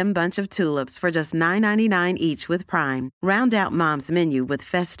 15-stem bunch of tulips for just $9.99 each with Prime. Round out Mom's menu with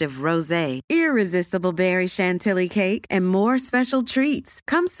festive rosé, irresistible berry chantilly cake, and more special treats.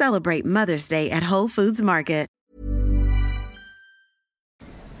 Come celebrate Mother's Day at Whole Foods Market.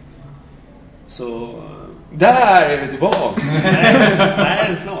 Så... Där är vi tillbaka!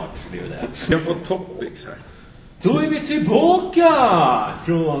 Nej, snart blir det. Ska jag få topics här? Då är vi tillbaka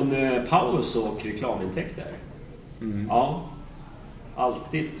från paus och reklamintäkter. Ja,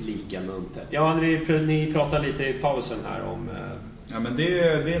 alltid lika muntert. Ja, ni pratar lite i pausen här om... Ja, men det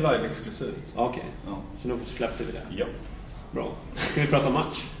är live-exklusivt. Okej, ja. Så nu släppte vi det. Ja. Bra. Ska vi prata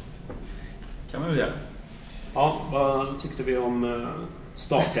match? Kan man väl göra. Ja, vad tyckte vi om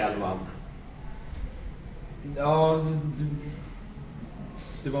startelvan? Ja,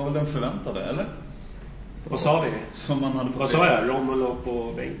 det var väl den förväntade, eller? Vad sa vi? Som man hade fått. Vad sa jag? Romulo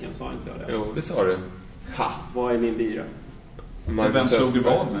på bänken, sa inte jag det? Jo, det sa du. Ha! Vad är min bira? Vem slog du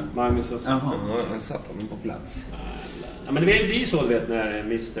vad med? Magnus Österberg. Ja, jag satt honom på plats. Ja, men det blir ju så, du vet, när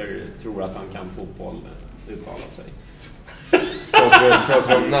Mr. tror att han kan fotboll uttala sig. Pratar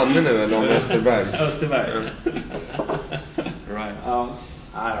du om Nanne nu eller om Österberg? Österberg. Right. Ja.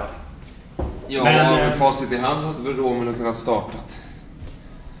 Ja, Men facit i hand hade väl Romelu kunnat startat.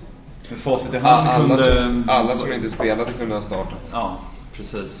 Med facit i hand kunde... Alla som inte spelade kunde ha startat. Ja,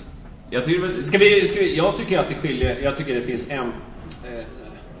 precis. Jag tycker jag tycker att det skiljer. Jag tycker det finns en...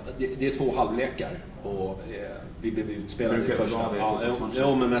 det är 2 halvlekar. Och vi blev utspelade i första.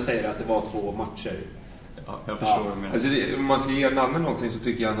 Ja, men jag säger att det var 2 matcher. Ja, jag förstår vad du menar. Alltså om man ska ge Nanne någonting så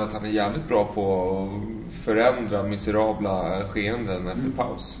tycker jag ändå att han är jävligt bra på att förändra miserabla skeenden efter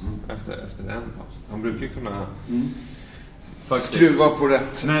paus. Efter en paus. Han brukar kunna skruva på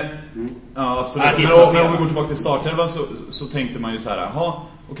rätt. Ja, absolut. Men om vi går tillbaka till startelvan så tänkte man ju så här,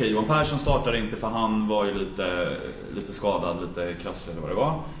 okej, Johan Persson startade inte för han var ju lite skadad, lite krasslig eller vad det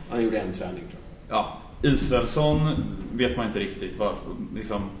var. Han gjorde en träning, tror jag. Ja, Israelsson vet man inte riktigt varför,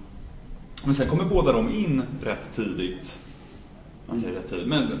 liksom. Men sen kommer båda de in rätt tidigt. Okej, rätt tidigt.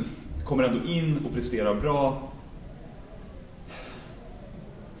 Men kommer ändå in och presterar bra.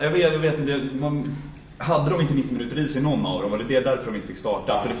 Jag vet inte. Hade de inte 90 minuter i sig någon av dem? Var det därför de inte fick starta?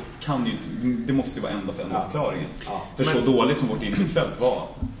 Ja. För det måste ju vara enda förklaringen. Ja. För så dåligt som vårt innerfält var.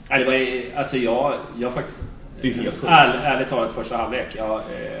 Ja, det var alltså jag faktiskt... Det är helt sjukt. Ärligt talat, första halvlek. Jag har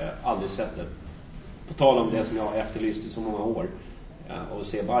aldrig sett det. På tal om det som jag har efterlyst i så många år. Och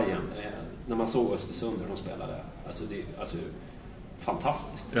se Bayern. När man såg Östersund när de spelade. Alltså det är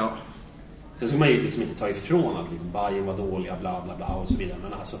fantastiskt. Ja. Sen ska man ju liksom inte ta ifrån att liksom Bayern var dåliga, bla bla bla och så vidare.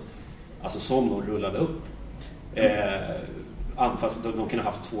 Men alltså som de rullade upp. Anfalls, de kunde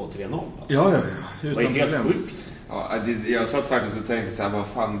ha haft 2-3-0. Alltså. Ja. Det var helt sjukt. Ja, jag satt faktiskt och tänkte så här, vad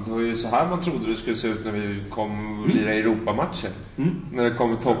fan, det var ju så här man trodde det skulle se ut när vi kom och lira Europamatchen. När det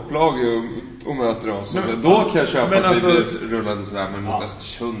kommer topplag och möter oss. Så då kan jag köpa att alltså, vi rullade sådär, men mot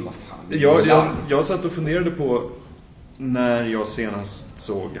Östersund, vad fan. Jag satt och funderade på när jag senast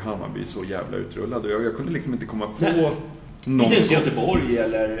såg Hammarby så jävla utrullad. Och jag kunde liksom inte komma på någon. Inte ens Göteborg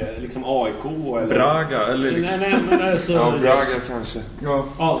eller liksom AIK eller... Braga eller liksom... Nej, så... Ja, Braga kanske.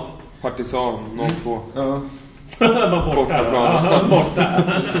 Ja. Partisan 0-2. Ja. Bara borta.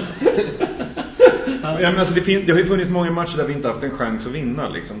 Ja, men alltså det har ju funnits många matcher där vi inte haft en chans att vinna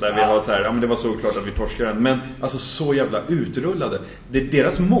liksom, där vi har så här, men det var så klart att vi torskade den, men alltså så jävla utrullade. Det är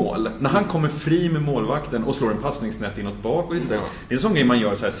deras mål när han kommer fri med målvakten och slår en passningsnät inåt bak och det är en sån grej man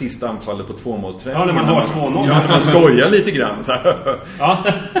gör så här sista anfallet på 2-målsträning. Ja, när man har 2-0. Ja, man skojar lite grann så här. Ja.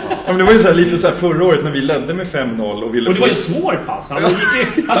 Men det var ju så här, lite så här förra året när vi ledde med 5-0 och ville det var ju svår pass. Han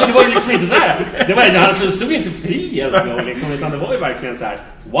gick ju, alltså det var ju liksom inte så här. Han stod ju inte fri eller liksom, utan det var ju verkligen så här.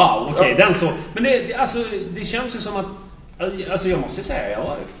 Wow, okej, den så. Men det känns ju som att alltså jag måste säga jag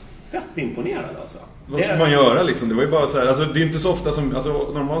var fett imponerad alltså. Vad ska man göra liksom? Det var ju bara så här, alltså det är inte så ofta som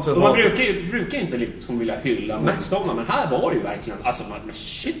alltså normalt sett man brukar inte liksom vilja hylla motståndarna, men här var det ju verkligen alltså men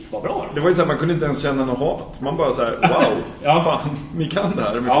shit vad bra. Det var ju så här, man kunde inte ens känna något hat. Man bara så här, wow. Ja fan, ni kan det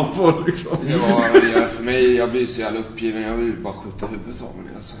här med fotboll liksom. Ja, för mig jag blir så jävla uppgiven. Jag vill bara skjuta huvudet av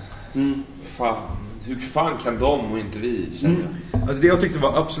mig alltså. Fan. Hur fan kan de och inte vi, känner jag? Alltså det jag tyckte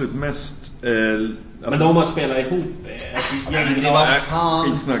var absolut mest men de har spelat ihop det var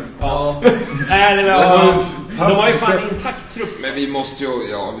fan skitsnack. Ja. Nej, de har ju fan intakt trupp. Men vi måste ju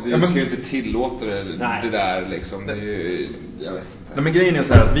vi ska ju inte tillåta det där liksom. Det är ju, jag vet inte. Nej, men grejen är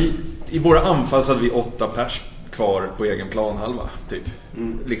så här att vi i våra anfall så hade vi 8 pers kvar på egen planhalva typ.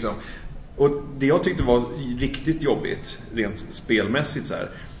 Liksom. Och det jag tyckte var riktigt jobbigt rent spelmässigt så här,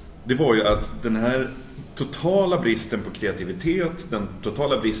 det var ju att den här totala bristen på kreativitet, den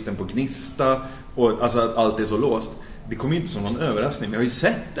totala bristen på gnista och alltså att allt är så låst. Det kommer ju inte som någon överraskning. Vi har ju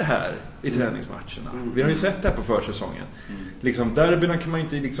sett det här i träningsmatcherna. Vi har ju sett det här på försäsongen. Liksom, derbyna kan man ju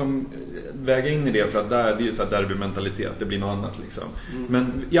inte liksom väga in i det, för att där, det är ju så här derbymentalitet. Det blir något annat liksom.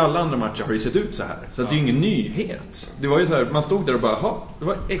 Men i alla andra matcher har det ju sett ut så här. Så att det är ju ingen nyhet. Det var ju så här, man stod där och bara, det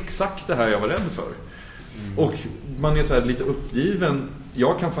var exakt det här jag var rädd för. Och man är så här lite uppgiven.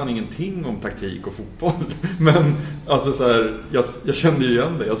 Jag kan fan ingenting om taktik och fotboll. Men alltså så här, jag kände ju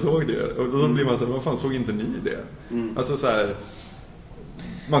igen det, jag såg det. Och då blir man så här, vad fan såg inte ni det? Alltså så här,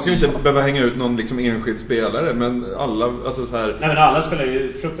 man ska ju inte behöva hänga ut någon liksom enskild spelare, men alla, alltså så här. Nej, men alla spelar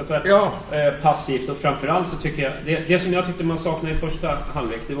ju fruktansvärt passivt, och framförallt så tycker jag det som jag tyckte man saknade i första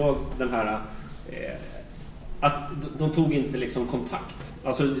halvlek, det var den här att de tog inte liksom kontakt.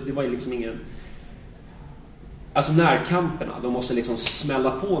 Alltså det var ju liksom ingen. Alltså närkamperna, de måste liksom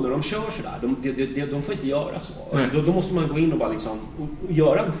smälla på när de kör sådär. De får inte göra så. Alltså, då måste man gå in och bara liksom och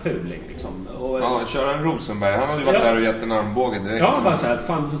göra en fuling liksom. Och, köra en Rosenberg. Han hade ju varit där och gett en armbåge direkt. Ja, bara såhär,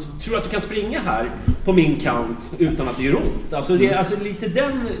 fan, du tror att du kan springa här på min kant utan att det gör ont. Alltså det är alltså lite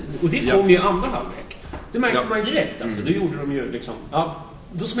den, och det kom ju i andra halvlek. Det märkte man direkt alltså. Då gjorde de ju liksom,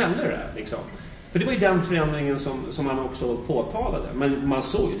 då smällde det liksom. För det var ju den förändringen som man också påtalade. Men man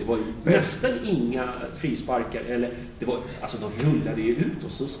såg ju, det var ju nästan inga frisparkar. Eller det var, alltså de rullade ju ut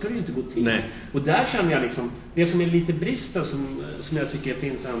och så ska det ju inte gå till. Nej. Och där känner jag liksom, det som är lite bristen som jag tycker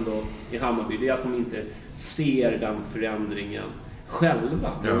finns ändå i Hammarby, det är att de inte ser den förändringen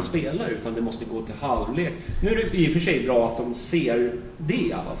själva när de spelar, utan det måste gå till halvlek. Nu är det i och för sig bra att de ser det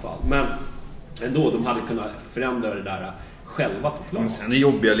i alla fall. Men ändå, de hade kunnat förändra det där själva på plan. Men sen är det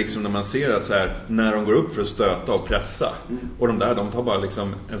jobbiga liksom när man ser att så här, när de går upp för att stöta och pressa och de tar bara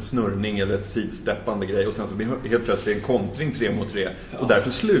liksom en snurrning eller ett sidsteppande grej och sen så blir helt plötsligt en kontring 3 mot 3 och därför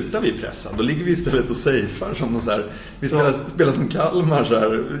slutar vi pressa. Då ligger vi istället och safear som de så här, vi spelar som Kalmar så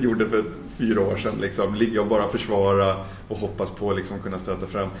här, gjorde för 4 år sedan liksom, ligga och bara försvara och hoppas på liksom kunna stöta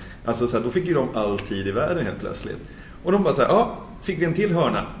fram. Alltså så här, då fick ju de all tid i världen helt plötsligt. Och de bara så här, fick vi en till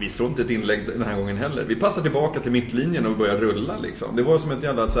hörna. Vi slår inte ett inlägg den här gången heller. Vi passar tillbaka till mittlinjen och börjar rulla liksom. Det var som ett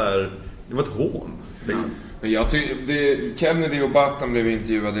jävla så här, det var ett hån liksom. Men jag tycker Kennedy och Batan blev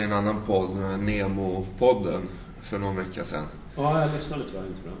intervjuade i en annan podd, Nemo-podden, för någon vecka sedan. Ja, jag lyssnade tror jag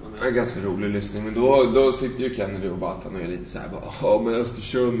inte bra. Det är en ganska rolig lyssning. Men då sitter ju Kennedy och Batan och är lite så här men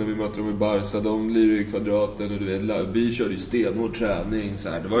Östersund när vi möter dem i Barca, de lirar ju i kvadraten och du vet, vi kör ju stenhård träning så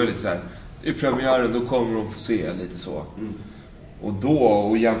här. Det var ju lite så här, i premiären då kommer de få se lite så.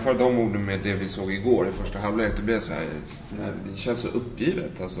 Och jämföra de orden med det vi såg igår i första halvlek, det blev så här, det känns så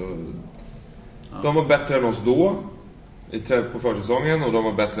uppgivet alltså. De var bättre än oss då på försäsongen och de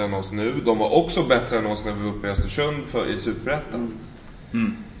var bättre än oss nu. De var också bättre än oss när vi var uppe i Östersund i Superettan.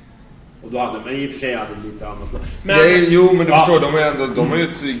 Och då hade man i och för sig lite annat. Men du förstår, de har ju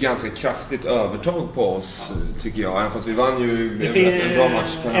ett ganska kraftigt övertag på oss, tycker jag. Även fast vi vann ju en bra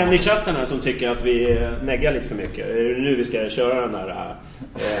match. En i chatten här som tycker att vi neggar lite för mycket. Är det nu vi ska köra den där...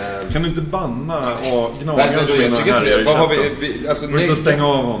 Kan du inte banna och gnaga? Jag tycker vad har vi alltså inte stänga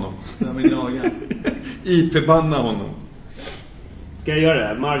av honom. IP-banna honom. Ska jag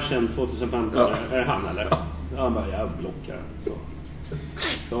göra det? Marschen 2015, är det han eller? Ja, han bara, jag blockar.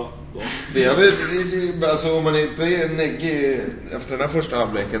 Så. Alltså om man inte är neggig efter den här första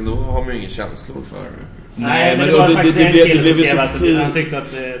halvleken, då har man ju ingen känslor för. Nej, men det var faktiskt en kille som skrev att han tyckte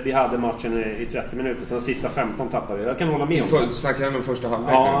att vi hade matchen i 30 minuter, sen sista 15 tappade vi. Jag kan hålla med om det. Snackar han om första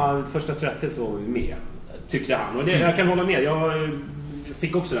halvleken? Ja, första 30 så var vi med, tyckte han. Och jag kan hålla med. Jag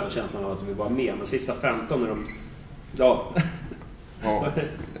fick också den känslan av att vi var med, men sista 15 när de... Ja,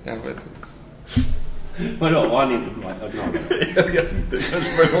 jag vet inte. Vadå? Var han inte glad? Jag vet inte. Det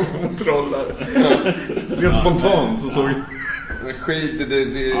kanske var någon som trollar. Rent spontant så såg jag... Skit i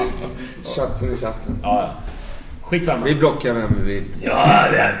det. Chatten i chatten. Ja. Skitsamma. Vi blockar vem vi vill. Ja,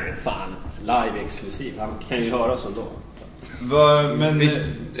 det är fan. Live exklusiv. Han kan ju höra oss ändå. Men...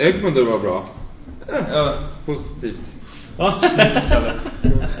 Ögmunder var bra. Ja, positivt. Ja, snyggt.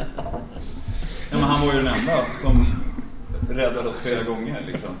 Men han var ju den enda som räddade oss flera gånger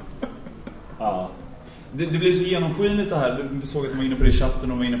liksom. Ja. Det blir så genomskinligt det här. Vi såg att de var inne på det i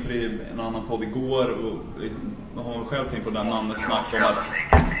chatten och var inne på det i en annan podd igår. Och man har själv tänkt på den namnet snack om att...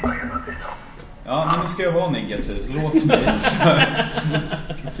 Ja, men nu ska jag vara negativ, så låt mig.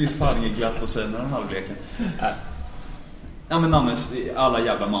 Det finns fan inget glatt att säga när den halvleken. Ja, men Nannes, alla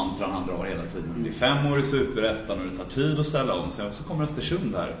jävla mantran han drar hela tiden. Det är 5 år i Superettan och det tar tid att ställa om sig. Så kommer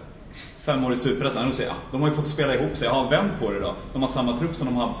Östersund här. 5 år i Superettan. Och säger, de har ju fått spela ihop sig. Jag har vänt på det då. De har samma trupp som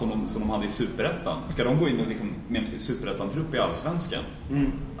de hade i Superettan. Ska de gå in liksom, med en Superettan-trupp i Allsvenskan?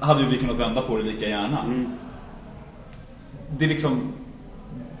 Hade ju vi kunnat vända på det lika gärna. Det är liksom...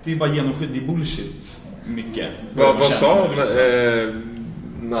 Det är bara genomskydd, det är bullshit mycket. Vad sa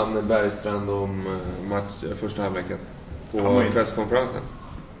Nanne Bergstrand om första halvleken på presskonferensen?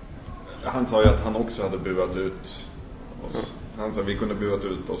 Han sa ju att han också hade buat ut oss. Han sa att vi kunde buat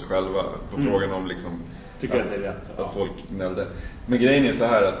ut på oss själva på frågan om liksom... Tycker att det är rätt. Att folk gnällde. Men grejen är så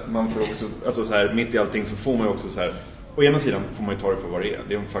här att man får också... Alltså så här, mitt i allting så får man ju också så här... Å ena sidan får man ju ta det för vad det är.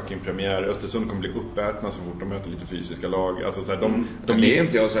 Det är en fucking premiär. Östersund kommer bli uppätna så fort de möter lite fysiska lag. Alltså så här,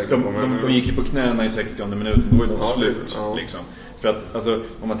 de gick ju på knäna i 60:e minuten. Då är det slut. Liksom. För att alltså,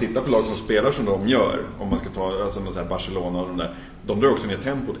 om man tittar på lag som spelar som de gör, om man ska ta alltså, så här Barcelona och de där, de drar också ner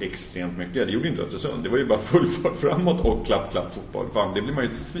tempot extremt mycket. Det gjorde inte Östersund. Det var ju bara full fart framåt och klapp fotboll. Fan, det blir man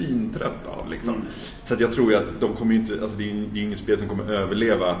ju svintrött av liksom. Så att jag tror ju att de kommer ju inte, alltså det är inget spel som kommer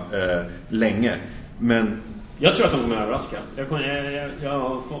överleva länge. Men jag tror att de kommer överraska. Jag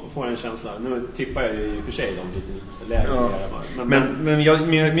får en känsla. Nu tippar jag ju i och för sig dem lite lägre. Ja.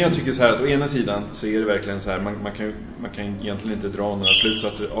 Men jag tycker så här att å ena sidan så är det verkligen så här, man kan egentligen inte dra några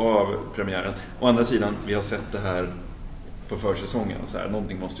slutsatser av premiären. Å andra sidan, vi har sett det här på försäsongen. Så här,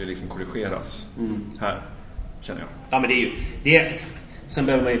 någonting måste ju liksom korrigeras här, känner jag. Ja, men det är sen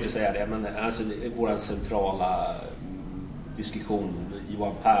behöver man ju inte säga det, men alltså vår centrala diskussion,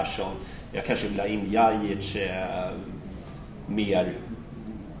 Johan Persson, jag kanske vill ha in Jajic mer.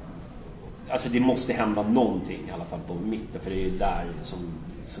 Alltså det måste hända någonting i alla fall på mitten, för det är ju där som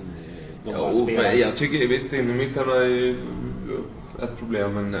de bara spelar. Jag tycker visst innermittarna är ju ett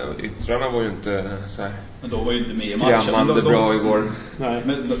problem, men yttrarna var ju inte så här. Men de var ju inte med i matchen. Skrämmande bra igår. Nej.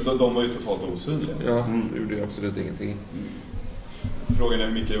 Men de var ju totalt osynliga. Ja, det gjorde ju absolut ingenting. Frågan är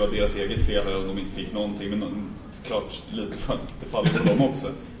hur mycket det var deras eget fel eller om de inte fick någonting, men klart lite det faller på dem också.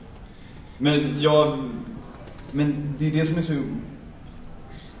 Men det är det som är så.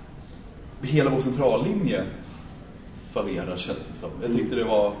 Hela vår centrallinje fallerar, känns det som. Jag tyckte det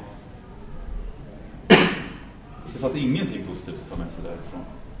var... Det fanns ingenting positivt att ta med sig därifrån.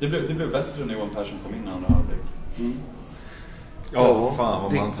 Det blev bättre när Johan Persson kom in i andra halvlek. Ja, fan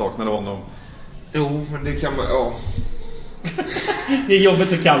vad man saknade honom. Jo, men det kan man... Ja. Det är jobbigt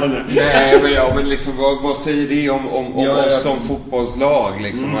för Kalle nu. Nej, men liksom, vad säger det om oss som fotbollslag?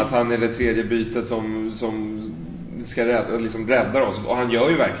 Liksom, att han är det tredje bytet som ska rädda oss. Och han gör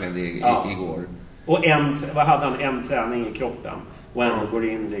ju verkligen det igår. Och vad hade han? En träning i kroppen. Och ändå går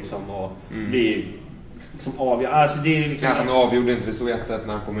in liksom och blir liksom avgör. Alltså det är liksom... han avgjorde inte, det stod 1-1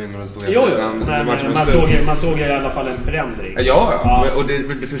 när han kom in och det stod 1-1. Jo, man såg i alla fall en förändring. Ja. Och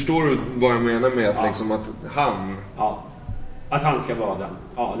det förstår du vad jag menar med att liksom att han... Ja. Att han ska vara den.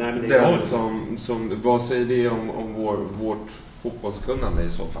 Ja, nej, men det den är som vad säger det om vårt fotbollskunnande i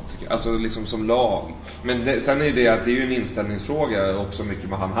så fall, tycker jag. Alltså liksom som lag. Men sen är det att det är ju en inställningsfråga också mycket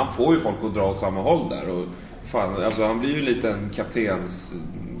med han får ju folk att dra åt samma håll där och fan, alltså han blir ju lite en kaptens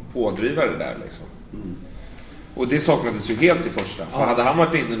pådrivare där liksom. Och det saknades ju helt i första. För hade han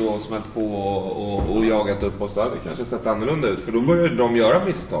varit inne då och smält på och jagat upp oss, då hade det kanske sett annorlunda ut. För då började de göra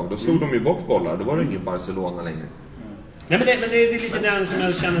misstag. Då slog de ju bort bollar. Då var det ingen Barcelona längre. Nej, men det är lite den som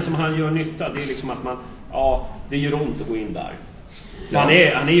jag känner som han gör nytta. Det är liksom att man, det gör ont att gå in där. Ja.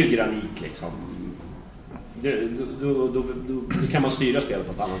 Han är ju granit liksom. Då kan man styra spelet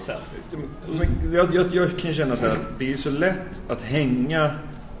på ett annat sätt. Jag kan känna så här att det är så lätt att hänga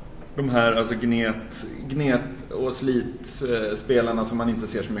de här alltså gnet och slitspelarna som man inte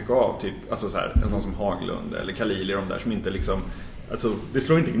ser så mycket av, typ alltså så här, en sån som Haglund eller Khalili, de där som inte liksom, alltså det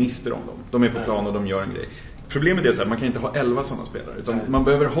slår inte gnister om dem. De är på plan och de gör en grej. Problemet är så här, man kan inte ha 11 sådana spelare, utan man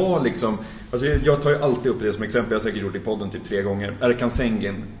behöver ha liksom, alltså jag tar ju alltid upp det som exempel, jag har säkert gjort i podden typ 3 gånger. Erkan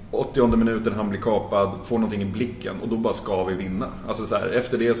Sengen, 80:e minuten, han blir kapad, får någonting i blicken och då bara ska vi vinna. Alltså så här,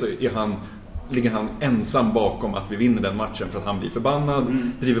 efter det så ligger han ensam bakom att vi vinner den matchen för att han blir förbannad,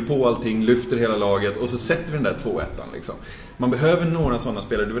 driver på allting, lyfter hela laget och så sätter vi den där 2-1 liksom. Man behöver några sådana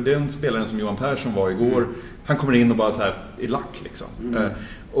spelare. Det var den spelaren som Johan Persson var igår. Han kommer in och bara så här i lack liksom.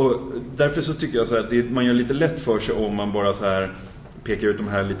 Och därför så tycker jag så här att man gör lite lätt för sig om man bara så här pekar ut de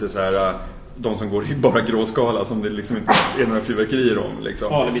här lite så här, de som går i bara gråskala som det liksom inte är några fyrverkerier om liksom.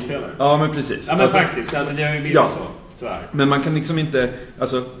 Ja, det blir spelare. Ja, men precis. Ja, men alltså, faktiskt, alltså det har ju blivit så. Tyvärr. Men man kan liksom inte,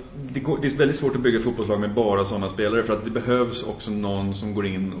 alltså det är väldigt svårt att bygga fotbollslag med bara sådana spelare, för att det behövs också någon som går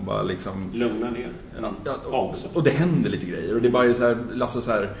in och bara liksom lugna ner. Och det händer lite grejer och det är bara så här, alltså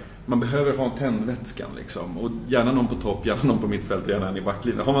så här, man behöver ha en tändvätskan liksom, och gärna någon på topp, gärna någon på mittfält, gärna en i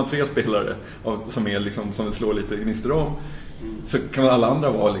backlinjen. Har man 3 spelare som är liksom som slår lite gnister om, så kan alla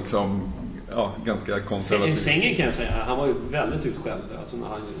andra vara liksom ganska konservativ. Sängen kan jag säga, han var ju väldigt utskälld alltså när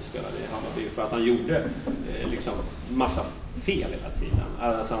han spelade i Hammarby, för att han gjorde liksom massa fel hela tiden.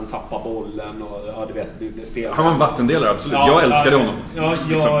 Alltså han tappade bollen och du vet, det spelade. Han var en vattendelare, absolut. Jag älskade honom.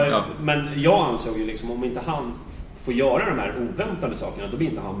 Men jag ansåg ju liksom, om inte han får göra de här oväntade sakerna, då blir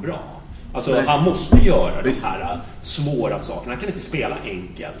inte han bra. Alltså han måste göra de här svåra sakerna. Han kan inte spela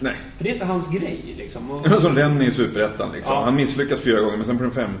enkelt. Nej. För det är inte hans grej liksom. Men som Lenny i Superettan liksom. Han misslyckas 4 gånger, men sen på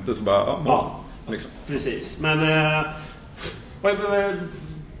den 5:e så bara liksom. Precis. Men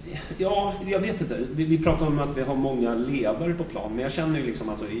jag vet inte. Vi pratar om att vi har många ledare på plan, men jag känner ju liksom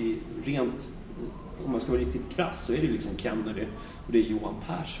alltså i rent, om man ska vara riktigt krass, så är det liksom Kennedy och det är Johan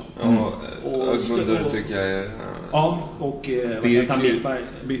Persson. Och tycker jag är... och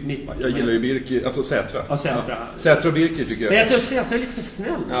Mittback. Jag gillar ju Birki, alltså Sätra. Ja, Sätra. Sätra och Birki tycker jag. Men jag tror Sätra är lite för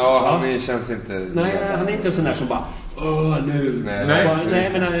snäll. Ja, han känns inte... Nej, han är inte en sån där som bara nu. Nej,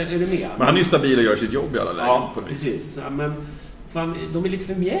 men är du med? Men han är ju stabil och gör sitt jobb i alla lägen. Ja, precis. Ja, men fan, de är lite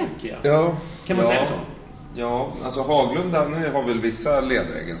för mjäkiga. Ja. Kan man säga så? Ja, alltså Haglund har väl vissa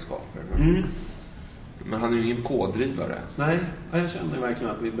ledaregenskaper. Men han är ju ingen pådrivare. Nej, jag känner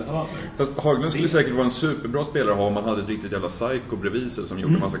verkligen att vi behöver. Fast Haglund skulle säkert vara en superbra spelare om man hade ett riktigt jävla psycho bredvid sig som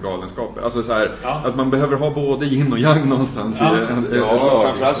gjorde massa galenskaper. Alltså så här, att man behöver ha både yin och yang någonstans.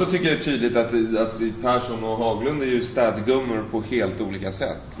 Framförallt så tycker jag det är tydligt att Persson och Haglund är ju städgummor på helt olika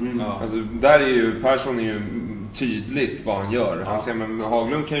sätt. Alltså, där är ju Persson är ju tydligt vad han gör. Han säger, men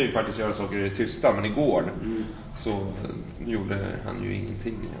Haglund kan ju faktiskt göra saker i tysta, men igår så gjorde han ju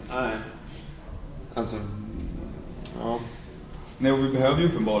ingenting egentligen. Nej. Alltså, ja. Nej, och vi behöver ju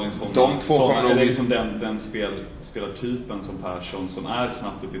uppenbarligen liksom den spelartypen som Persson, som är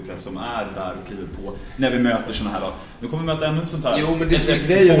snabbt upp i press, som är där och kliver på när vi möter såna här lag. Nu kommer vi möta ännu ett sånt här. Jo, men det är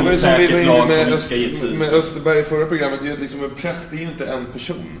grejen. Det var ju som vi var inne med Österberg i förra programmet. Det är liksom en press, det är ju inte en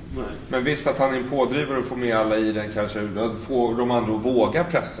person. Nej. Men visst att han är en pådrivare och får med alla i den, kanske får de andra att våga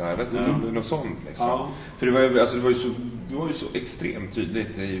pressa. Jag vet inte, något sånt liksom. Ja. För det var ju så extremt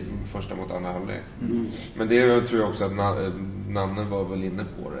tydligt i första mot andra halvlek. Men det tror jag också att Nanne var väl inne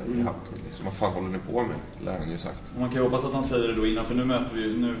på det i halvtid. Liksom. Vad fan håller ni på med? Lär han ju sagt. Man kan ju hoppas att han säger det då innan, för nu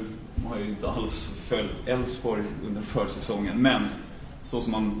har jag ju inte alls följt Elfsborg under försäsongen, men så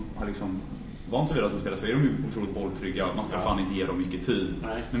som man har liksom vant sig vid att de spelar så är de ju otroligt bolltrygga. Man ska fan inte ge dem mycket tid.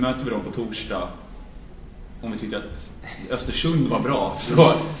 Nej. Nu möter vi dem på torsdag. Om vi tyckte att Östersund var bra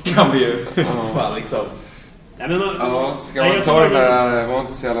så kan vi ju fan liksom. Ja, men ska man ta den där, var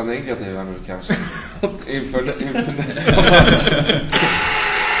inte så jävla negativa nu kanske inför nästa match.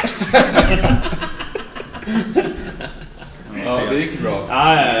 Ja, det gick bra.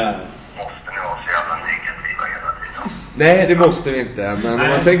 Ja. Måste ni vara så jävla negativa hela tiden? Nej, det måste vi inte. Men om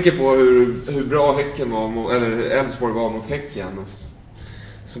man tänker på hur bra Häcken var eller Elfsborg var mot Häcken,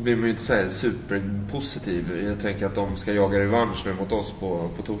 så blir man ju inte så här superpositiv. Jag tänker att de ska jaga revansch nu mot oss på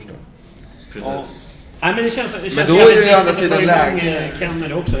torsdag. Precis. Ja. Nej, men det känns men då är det ju andra sidan läge.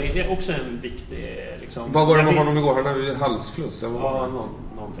 Kenner också. Det är också en viktig liksom. Vad var det med honom igår? Han har ju halsfluss. Ja,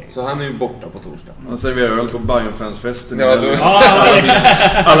 någonting. Så han är ju borta på torsdag. Han serverar öl på Bayern-fansfesten. Ja,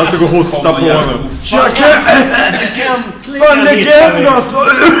 alla stod och hostade på honom. Fan, legend alltså!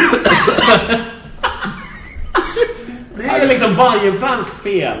 Det är liksom Bayern-fans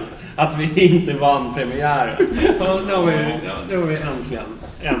fel att vi inte vann premiären. Nu har vi äntligen.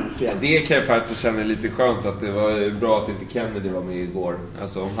 Det kan jag faktiskt känna lite skönt att det var bra att inte Kennedy var med igår.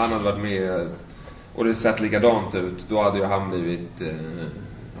 Alltså om han hade varit med och det sett likadant ut, då hade ju han blivit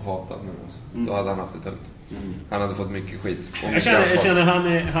hatad nu. Alltså. Då hade han haft det tungt. Han hade fått mycket skit. Jag känner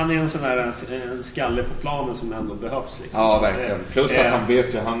han är en sån där en skalle på planen som ändå behövs liksom. Ja, verkligen. Plus att han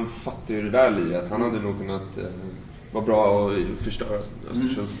vet ju, han fattar ju det där livet. Han hade nog kunnat vara bra och förstöra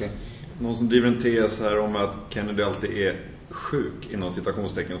Östersundska. Någon som driver en tes här om att Kennedy alltid är sjuk inom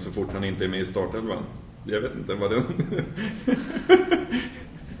citationstecken så fort han inte är med i startelvan. Jag vet inte vad den...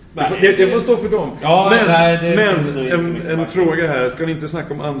 det får stå för dem. Ja, en fråga här. Ska ni inte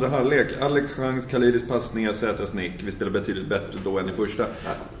snacka om andra halvlek? Alex chans, Kalidis passningar, Sätras nick. Vi spelar betydligt bättre då än i första.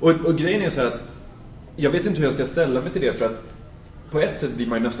 Och grejen är så här att jag vet inte hur jag ska ställa mig till det, för att på ett sätt blir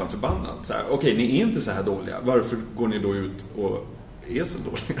man ju nästan förbannad. Så här, okej, ni är inte så här dåliga. Varför går ni då ut och är så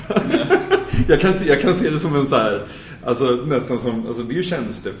dåliga? jag kan se det som en så här, alltså nästan som, alltså det är ju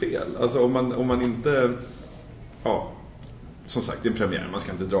tjänstefel. Alltså om man inte, ja, som sagt, det är en premiär, man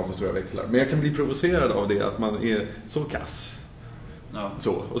ska inte dra för stora växlar. Men jag kan bli provocerad av det, att man är så kass. Ja.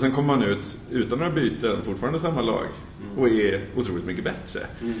 Så. Och sen kommer man ut utan några byten, fortfarande samma lag, och är otroligt mycket bättre.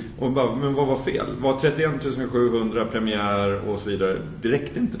 Och bara, men vad var fel? Var 31 700 premiär och så vidare, det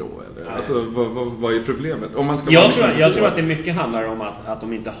räckte inte då? Eller? Alltså, vad är problemet? Om man ska jag tror att det mycket handlar om att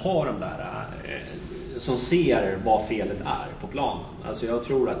de inte har de där som ser vad felet är på planen. Alltså jag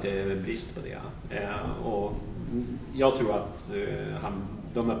tror att det är brist på det. Och jag tror att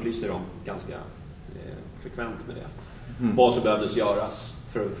de upplyste dem ganska frekvent med det. Vad som behövdes göras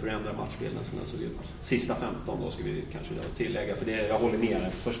för att förändra matchbilden som den såg ut. Sista 15 då ska vi kanske tillägga, för det jag håller med.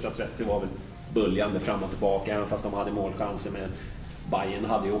 Första 30 var väl böljande fram och tillbaka, även fast de hade målchanser, men Bayern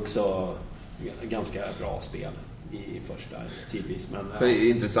hade ju också ganska bra spel i första tidvis. Men det är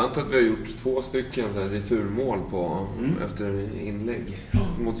intressant att vi har gjort 2 stycken så här returmål på efter inlägg.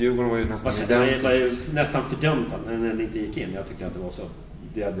 Mot Djurgården var ju nästan identiskt. Det var ju nästan fördömt när den inte gick in. Jag tycker att det var så.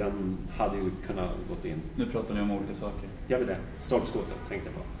 Den hade ju kunnat gått in. Nu pratar ni om olika saker. Jag vill det. Stolpskottet tänkte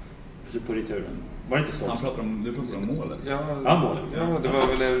jag på returen. Var det inte stolpskottet? Du pratar om målet. Ja, målet. Ja, det var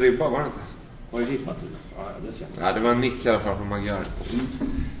väl en ribba, var det inte? Var det ribba till? Ja, det ser jag. Ja, det var en nick i alla fall från Magyar.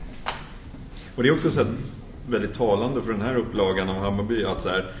 Och det är också så väldigt talande för den här upplagan av Hammarby att så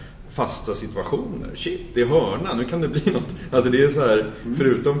här, fasta situationer. Shit, det är hörna, nu kan det bli något. Alltså det är så här,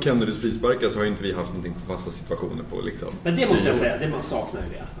 förutom Kennedys frisparkar så har inte vi haft någonting på fasta situationer på liksom. Men det måste jag säga, det man saknar ju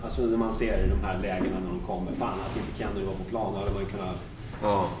det. Alltså när man ser i de här lägena när de kommer, fan att inte Kennedy var på plan, hade man kunnat...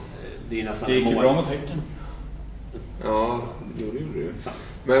 Ja. Det är nästan det gick ju bra mot Häcken. Ja, det gjorde det.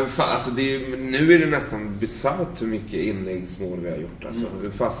 Men fan, alltså nu är det nästan bisarrt hur mycket inläggsmål vi har gjort. Alltså.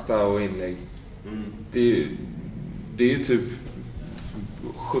 Fasta och inlägg. Det är ju typ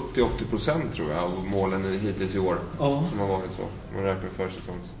 70-80% tror jag av målen hittills i år som har varit så. Man räknar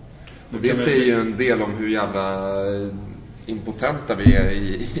försäsongs. Och det säger ju en del om hur jävla impotenta vi är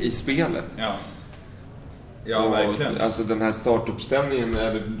i spelet. Ja, verkligen. Alltså den här startuppställningen,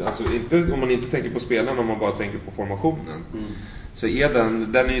 alltså inte om man inte tänker på spelarna, om man bara tänker på formationen. Så är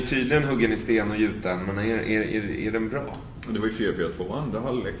den är ju tydligen huggen i sten och gjuten, men är den bra? Det var ju 4-4-2 andra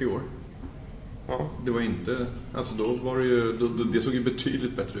halvlek i år. Ja, det var inte, alltså då var det ju, det såg ju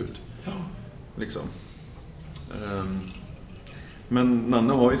betydligt bättre ut. Liksom. Men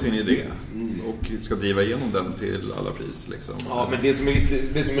Nanne har ju sin idé och ska driva igenom den till alla pris liksom. Ja, men det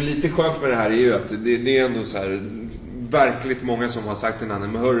som är lite skönt med det här är ju att det är ändå så här verkligt många som har sagt till Nanne,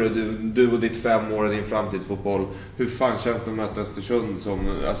 men hörru, du och ditt 5 år och din framtidsfotboll, hur fan känns det att möta Östersund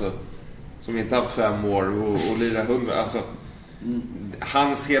som inte haft 5 år och lira 100, alltså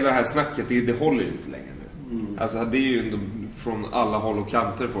hans hela det här snacket, det håller ju inte längre nu. Alltså det är ju ändå från alla håll och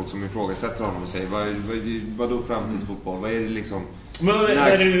kanter folk som ifrågasätter honom och säger vad då framtidsfotboll? Vad är det liksom? Men vad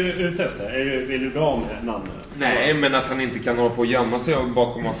är du ute efter? Vill du bra med Nanne? Nej, men att han inte kan hålla på och gömma sig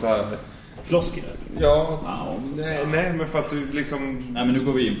bakom massa floskler. Ja, nej, men för att du liksom... Nej, men nu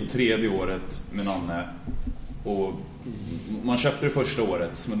går vi in på 3:e året med Nanne. Och man köpte det första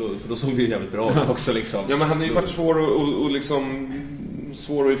året, men då såg det ju jävligt bra ut också liksom. Ja, men han har ju varit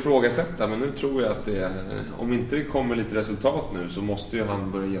svår att ifrågasätta, men nu tror jag att om inte det kommer lite resultat nu så måste ju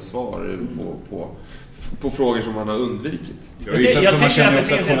han börja ge svar på frågor som han har undvikit. Jag tycker att det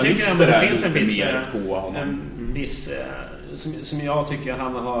finns en viss på honom. Som jag tycker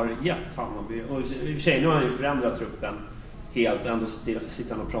han har gett Hammarby. Och i och för sig, nu har han ju förändrat truppen helt. Ändå sitter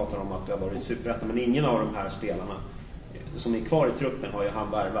han och pratar om att det har varit superrätta. Men ingen av de här spelarna som är kvar i truppen har ju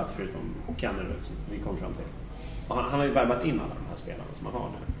han värvat, förutom Kennedy som vi kom fram till. Och han har ju värvat in alla de här spelarna som han har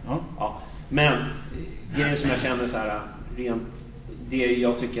nu. Ja. Men grejen som jag känner så här, det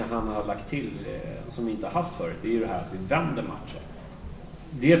jag tycker han har lagt till som vi inte har haft förut, det är ju det här att vi vänder matcher.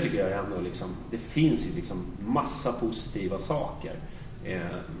 Det tycker jag ändå liksom, det finns ju liksom massa positiva saker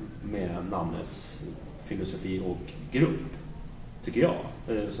med Nannes filosofi och grupp, tycker jag.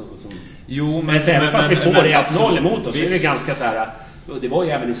 Jo, men fast vi får det 1-0 emot oss, så är det ganska så här, och det var ju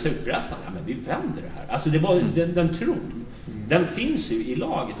även i Superettan, men vi vänder det här. Alltså det var den tron. Den finns ju i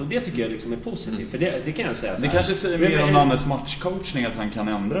laget och det tycker jag liksom är positivt. För det kan jag säga så här. Det kanske säger mer om Nannes matchcoachning, att han kan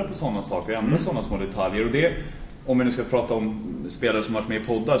ändra på sådana saker, ändra sådana små detaljer. Och det, om vi nu ska prata om spelare som varit med i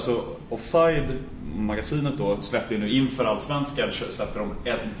poddar, så Offside-magasinet då släppte ju nu inför Allsvenskan, släppte de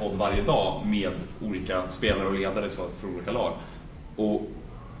en podd varje dag med olika spelare och ledare för olika lag. Och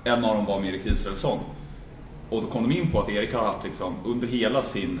en av dem var med Erik Israelsson. Och då kom de in på att Erik har haft liksom, under hela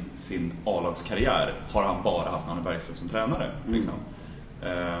sin A-lagskarriär har han bara haft Nanne Bergström som tränare. Liksom.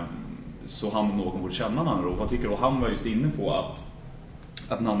 Så han någon borde känna Nanne. Och vad tycker du? Han var just inne på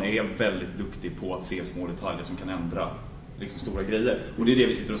att Nanne är väldigt duktig på att se små detaljer som kan ändra liksom, stora grejer. Och det är det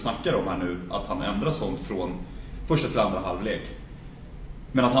vi sitter och snackar om här nu. Att han ändrar sånt från första till andra halvlek.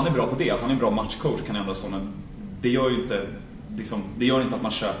 Men att han är bra på det, att han är en bra matchcoach, kan ändra sådana. Det gör ju inte... Liksom, det gör inte att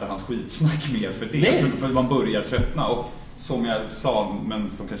man köper hans skitsnack mer för det, för man börjar tröttna. Och som jag sa, men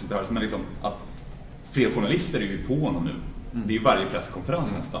som kanske inte hörs, men liksom att fler journalister är ju på honom nu. Det är ju varje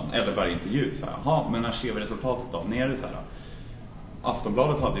presskonferens nästan, eller varje intervju så här, jaha, men när ser vi resultatet då? Nere så här.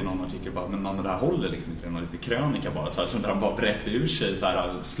 Aftonbladet hade ju någon artikel bara, men det här håller liksom inte, lite krönika bara så här, som där han bara bräckte ur sig så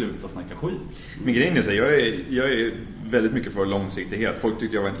här, sluta snacka skit. Men grejen är så här, jag är väldigt mycket för långsiktighet. Folk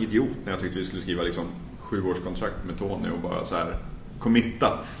tyckte jag var en idiot när jag tyckte vi skulle skriva liksom 7-årskontrakt med Tony och bara så här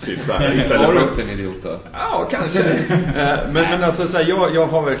committa typ så här istället för att en idiot. Ja, kanske. men alltså så här, jag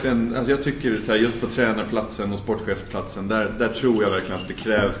har verkligen, alltså jag tycker så här, just på tränarplatsen och sportchefsplatsen där tror jag verkligen att det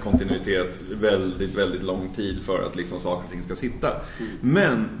krävs kontinuitet väldigt väldigt lång tid för att liksom saker och ting ska sitta.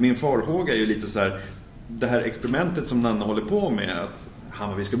 Men min farhåga är ju lite så här, det här experimentet som Nanne håller på med, att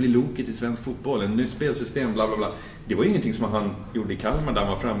vi ska bli loket i svensk fotboll, en ny spelsystem, bla bla bla. Det var ingenting som han gjorde i Kalmar där han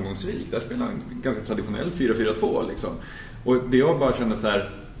var framgångsrik. Där spelade han ganska traditionell 4-4-2 liksom. Och det jag bara känner så här,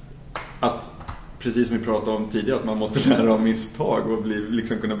 att precis som vi pratade om tidigare, att man måste lära av misstag och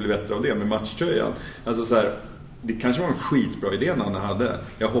liksom kunna bli bättre av det med matchtröjan. Alltså så här, det kanske var en skitbra idé när han hade.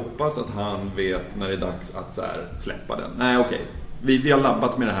 Jag hoppas att han vet när det är dags att så här, släppa den. Nej, okej. Vi har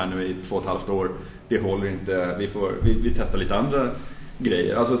labbat med det här nu i 2,5 år. Det håller inte. Vi testar lite andra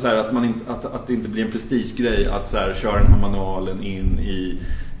grejer. Alltså så här att det inte blir en prestigegrej att så här, köra den här manualen in i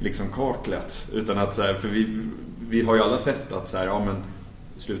liksom kaklet. Utan att så här, för vi har ju alla sett att så här, ja men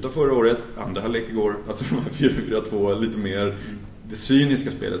sluta förra året, andra halvlek igår, alltså de här 4-4-2, lite mer det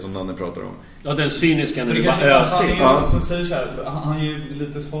cyniska spelet som Danne pratar om. Ja, den cyniska när det bara ösligt. Han säger så här, han ger ju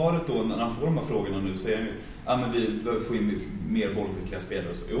lite svaret då när han får de här frågorna nu, säger han ju, ja men vi behöver få in mer bollskickliga spelare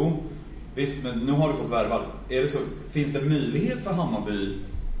och så. Jo, visst, men nu har du fått värva. Är det så, finns det möjlighet för Hammarby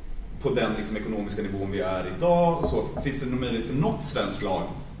på den liksom ekonomiska nivån vi är idag, så finns det någon möjlighet för något svenskt lag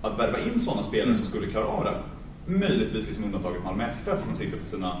att värva in sådana spelare som skulle klara av det? Möjligtvis liksom undantaget Malmö FF som sitter på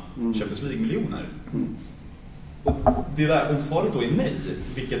sina Champions League-miljoner. Och det där, om svaret då är nej,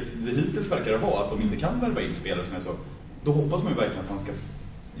 vilket det hittills verkar vara, att de inte kan värva in spelare som jag sa, då hoppas man ju verkligen att han ska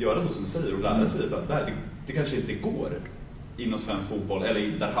göra så som du säger och lära sig att det kanske inte går inom svensk fotboll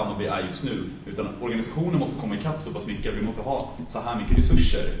eller där Hammarby är just nu, utan organisationen måste komma ikapp så pass mycket, vi måste ha så här mycket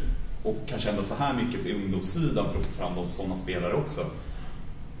resurser och kanske ändå så här mycket på ungdomssidan för att få fram sådana spelare också.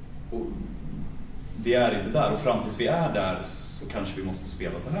 Och vi är inte där, och fram tills vi är där så kanske vi måste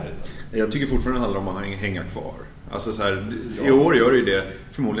spela så här istället. Jag tycker fortfarande det handlar om att hänga kvar. Alltså så här, i år gör det ju det,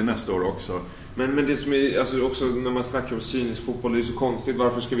 förmodligen nästa år också. Men det som är, alltså också när man snackar om cynisk fotboll, det är så konstigt.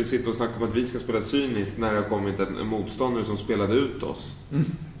 Varför ska vi sitta och snacka om att vi ska spela cyniskt när det har kommit en motståndare som spelade ut oss?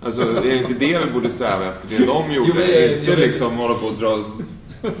 Alltså, är det inte det vi borde sträva efter? Det de gjorde, inte liksom hålla på att dra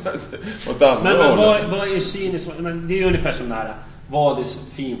åt andra hållet. Men vad är cyniskt? Det är ju ungefär som det här. Vad är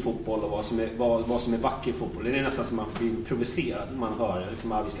fin fotboll och vad som är vacker fotboll. Det är nästan som man blir provocerad. Man hör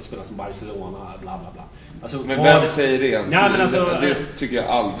liksom att vi ska spela som Barcelona, bla bla bla. Alltså, men vem säger det? Ja, men alltså, det tycker jag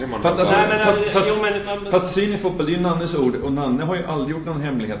aldrig man fast syn i fotboll, det är ju Nannes ord. Och Nanne har ju aldrig gjort någon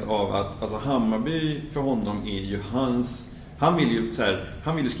hemlighet av att alltså, Hammarby för honom är ju hans... Han vill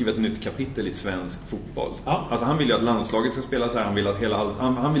ju skriva ett nytt kapitel i svensk fotboll. Ja. Alltså han vill ju att landslaget ska spela så här,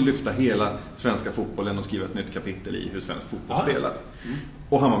 han vill lyfta hela svenska fotbollen och skriva ett nytt kapitel i hur svensk fotboll spelas.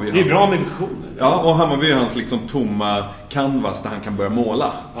 Och Hammarby, det är bra med visioner. Ja, och Hammarby är hans liksom tomma canvas där han kan börja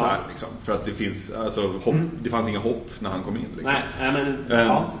måla så här, liksom, för att det finns alltså det fanns inga hopp när han kom in liksom.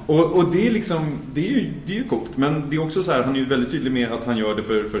 Och det är liksom det är ju coolt, men det är också så här, han är ju väldigt tydlig med att han gör det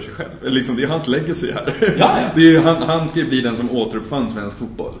för sig själv. Liksom det är hans legacy här. Ja. Det är han ska bli den som återuppfann svensk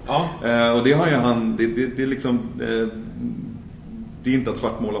fotboll. Ja. Och det har ju han det är liksom det är inte att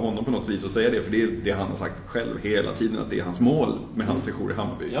svartmåla honom på något vis och säga det, för det han har sagt själv hela tiden, att det är hans mål med hans sejour i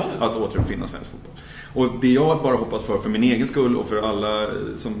Hammarby, att återuppfinna svensk fotboll. Och det jag bara hoppas för min egen skull och för alla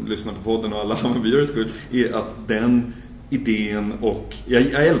som lyssnar på podden och alla Hammarbyare skull, är att den idén, och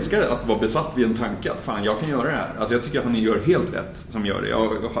jag älskar att vara besatt vid en tanke att fan, jag kan göra det här. Alltså jag tycker att han gör helt rätt som gör det. Jag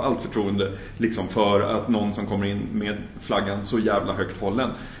har allt förtroende liksom för att någon som kommer in med flaggan så jävla högt hållen.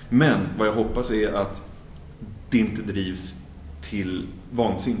 Men vad jag hoppas är att det inte drivs till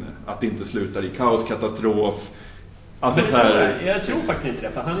vansinne. Att det inte slutar i kaos, katastrof. Alltså så här... Jag tror faktiskt inte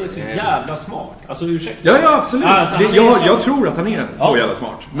det, för han är så jävla smart. Alltså ursäkta. Ja, absolut. Alltså, jag tror att han är så jävla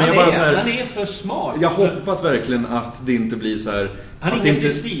smart. Men han är för smart. Jag hoppas verkligen att det inte blir så här... Han är ingen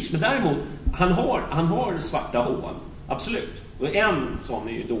prestige, men däremot han har svarta hål. Absolut. Och en sån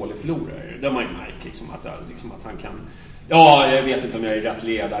är ju dålig förlorare. Det har man ju märkt liksom att han kan... Ja, jag vet inte om jag är rätt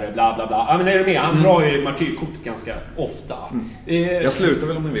ledare, bla bla bla. Ja, men är du med? Han drar ju martyrkort ganska ofta. Jag slutar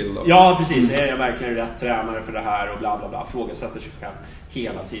väl om ni vill då. Ja, precis. Är jag verkligen rätt tränare för det här och bla bla bla. Frågasätter sig själv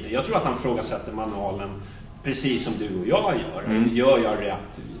hela tiden. Jag tror att han frågasätter manualen precis som du och jag gör. Gör jag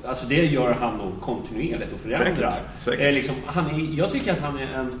rätt? Alltså det gör han nog kontinuerligt och förändrar. Säkert. Liksom, jag tycker att han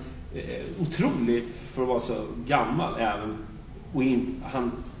är en otroligt, för att vara så gammal även, och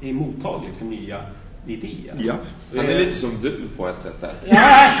han är mottaglig för nya idéer. Ja. Han är lite som du på ett sätt där.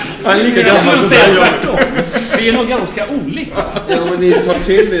 Ja, han är lika gammal som tvärtom. Vi är nog ganska olika. Ja, men ni tar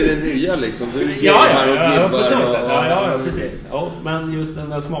till er det nya liksom. Du gamer och gibbar. Ja, precis. Ja, men just den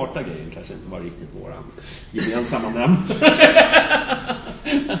där smarta grejen kanske inte var riktigt våran gemensamma nämn.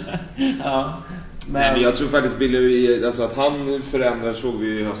 Ja. Men jag tror faktiskt Billy, alltså att han förändrar, såg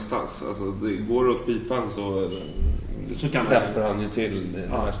vi i höstas. Alltså det går åt pipan så kan täpper han ju till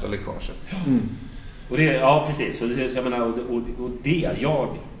det värsta läckaget. Och det, ja, precis. Och jag menar, och det, jag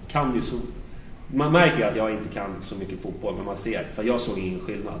kan ju så... Man märker ju att jag inte kan så mycket fotboll, men man ser, för jag såg ingen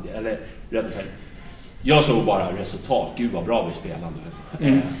skillnad. Eller rätt sagt, jag såg bara resultat. Gud vad bra vi spelar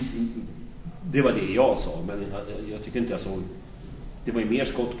nu. Det var det jag sa, men jag tycker inte jag såg... Det var ju mer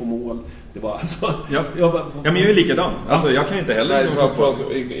skott på mål. Det var alltså... Ja, men jag är likadan. Alltså jag kan inte heller... Nej, vad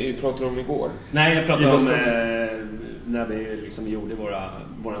pratar du om igår? Nej, jag pratar om... när vi liksom gjorde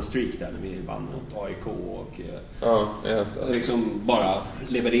våran streak där när vi vann mot AIK och liksom bara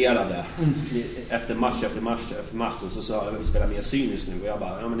levererade efter match efter match och så sa vi spelar mer cyniskt nu och jag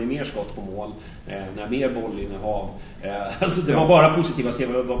bara, men det är mer skott på mål, när mer bollinnehav, alltså det var bara positivt att se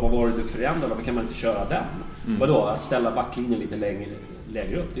vad var det du förändrade, varför kan man inte köra den? Vadå, att ställa backlinjen lite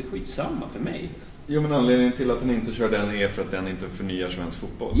lägre upp, det är skitsamma för mig. Jo, men anledningen till att den inte kör den är för att den inte förnyar svensk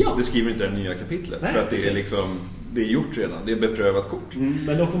fotboll. Ja. Det skriver inte det nya kapitlet. Nej, för att det är liksom, det är gjort redan. Det är beprövat kort.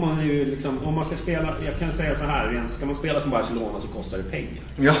 Men då får man ju liksom, om man ska spela, jag kan säga så här, ska man spela som Barcelona så kostar det pengar.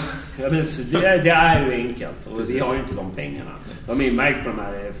 Ja. Men det är ju enkelt och vi har ju inte de pengarna. De har ju märkt på de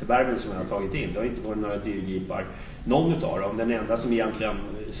här förvärven som jag har tagit in. Det har inte varit några dyrgripar. Någon utav dem, den enda som egentligen,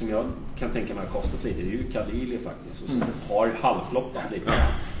 som jag kan tänka mig har kostat lite, det är ju Kalili faktiskt. Och som har halvfloppat lite.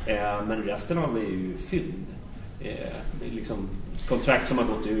 Men resten av det är ju fynd. Liksom kontrakt som har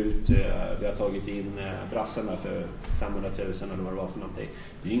gått ut. Vi har tagit in brassen där för 500 000 eller vad det var för någonting.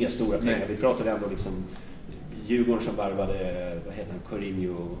 Det är ju inga stora pengar. Nej. Vi pratade ändå liksom Djurgården som värvade, vad heter han,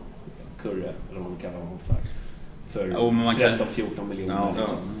 Courinho Kurre eller vad man kallar honom för 13-14 miljoner. Ja,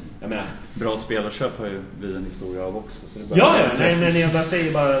 liksom. Jag menar, bra spelarköp har ju vi en historia av också. Så det nej, men jag bara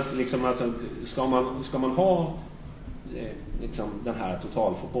säger bara liksom, alltså, ska man ha liksom den här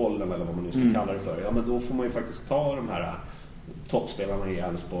totalfotbollen eller vad man nu ska kalla det för, ja men då får man ju faktiskt ta de här toppspelarna i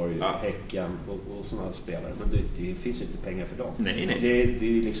Elfsborg, Häcken och sådana spelare, men det finns ju inte pengar för dem. Nej. Det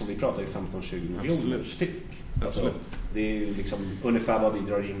är liksom, vi pratar ju 15-20 miljoner styck. Alltså, det är ju liksom ungefär vad vi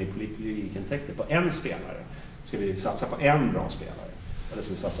drar in i politikintäkter på en spelare. Ska vi satsa på en bra spelare eller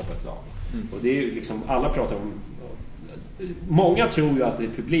ska vi satsa på ett lag? Och det är ju liksom, alla pratar om, många tror ju att det är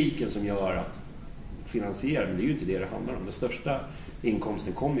publiken som gör att finansiera, men det är ju inte det handlar om. Den största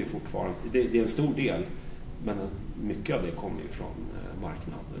inkomsten kommer ju fortfarande, det är en stor del, men mycket av det kommer ju från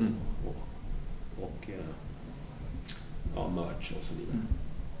marknaden och merch och så vidare.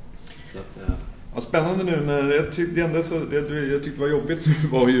 Så att, spännande nu när jag tyckte det var jobbigt nu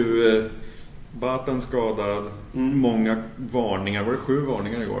var ju Batan skadad, många varningar, var det 7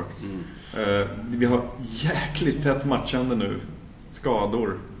 varningar igår? Vi har jäkligt tätt matchande nu,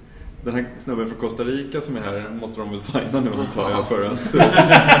 skador. Den här snubben från Costa Rica som är här måste de väl signa nu antar jag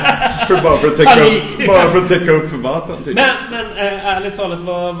bara för att täcka upp för Batan. Men ärligt talat,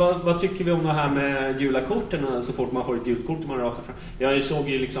 vad tycker vi om det här med gula korten så fort man får ett gult kort och man rasar fram? Jag såg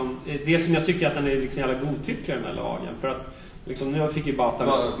ju liksom, det som jag tycker att den är liksom jävla godtycklig den här lagen, för att liksom, nu fick ju Batan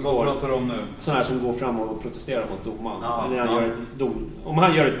vad pratar du om nu? Sån här som går fram och protesterar mot domaren. Om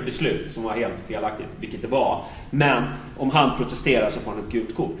han gör ett beslut som var helt felaktigt, vilket det var, men om han protesterar så får han ett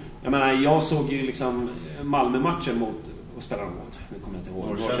gult kort. Jag menar, jag såg ju liksom Malmö-matchen mot, vad spelar de mot? Nu kommer jag inte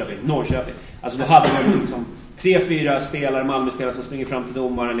ihåg. Norrköping. Alltså då hade man liksom 3-4 spelare, Malmö-spelare som springer fram till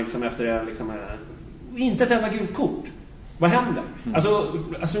domaren liksom efter det liksom, inte ett enda gult kort. Vad händer?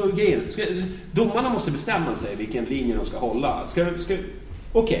 Alltså grejen, domarna måste bestämma sig vilken linje de ska hålla.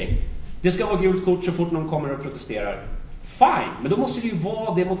 Okej, det ska vara gult kort så fort någon kommer och protesterar. Fine, men då måste det ju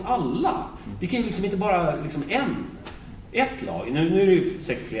vara det mot alla. Vi kan ju liksom inte bara liksom ett lag. Nu är det ju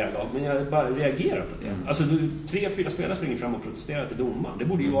säkert flera lag, men jag bara reagerar på det. Alltså 3-4 spelare springer fram och protesterar till domaren. Det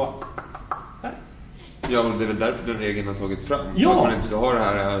borde ju vara här. Ja, men det är väl därför den regeln har tagits fram. Ja. Att man inte ska ha det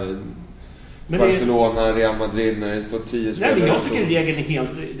här Barcelona, Real Madrid när det står 10 spelare. Nej, men jag tycker regeln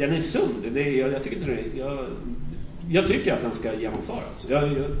är den är sund. Jag tycker att den ska genomföras.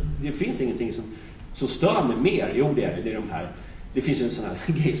 Det finns ingenting som stör mig mer. Jo, det är de här. Det finns ju en sån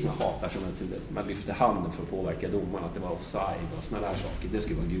här grej som jag hatar, som man lyfter handen för att påverka domaren, att det var offside och såna där saker. Det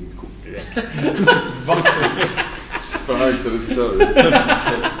ska vara gult kort direkt. Förhöjt eller större.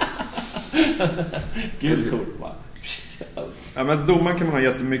 Gult kort, va? Ja, men domaren kan man ha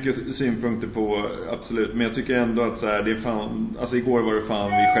jättemycket synpunkter på, absolut. Men jag tycker ändå att så här, det är fan, alltså igår var det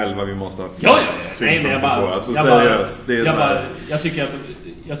fan vi själva vi måste ha synpunkter på. Alltså seriöst, det är så här.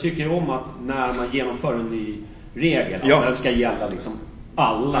 Jag tycker om att när man genomför en ny regel, att den ska gälla liksom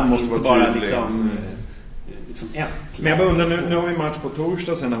alla, måste inte bara liksom ett. Men jag bara undrar, nu har vi match på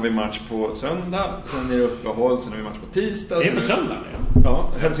torsdag, sen har vi match på söndag, sen är det uppehåll, sen har vi match på tisdag. Det är på söndag,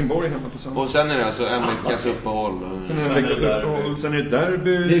 ja. Helsingborg hemma på söndag. Och sen är det alltså en veckas uppehåll. Sen är det en veckas uppehåll, sen är det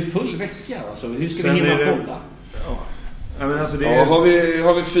derby. Det är full vecka, alltså. Hur ska vi hinna podda? Ja, men alltså det är...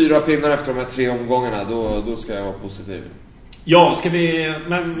 har vi 4 pinnar efter de här 3 omgångarna, då ska jag vara positiv. Ja, ska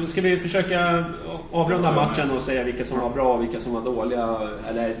vi försöka avrunda matchen och säga vilka som var bra och vilka som var dåliga?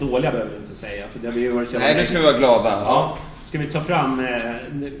 Eller dåliga behöver vi inte säga, för det har vi ju varit. Nej, nu ska vi vara glada. Ja. Ska vi ta fram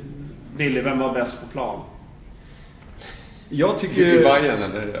Billy, vem var bäst på plan? Jag tycker i Bayern,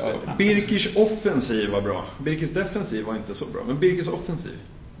 eller? Ja. Birkers offensiv var bra. Birkers defensiv var inte så bra, men Birkers offensiv.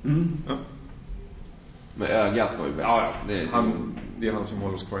 Ja. Men ögat var ju bäst. Ja. Det är han som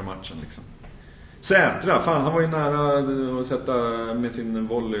håller oss kvar i matchen liksom. Sätra, fan han var ju nära att sätta med sin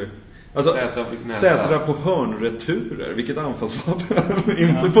volley. Alltså, Sätra på hörnreturer. Vilket anfallsvapen.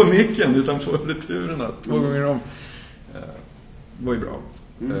 Inte på nicken utan på returerna. 2 gånger om. Det var ju bra.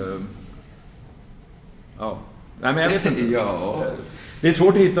 Ja. Nej, men jag vet inte. Det är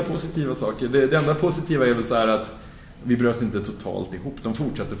svårt att hitta positiva saker. Det enda positiva är väl så här att vi bröt inte totalt ihop. De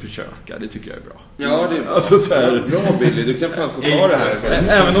fortsatte försöka. Det tycker jag är bra. Ja, det är bra. Alltså, så här, bra Billy, du kan fan få ta det här.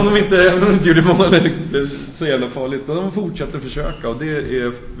 Även om de inte gjorde mål så jävla farligt. Så de fortsatte försöka. Och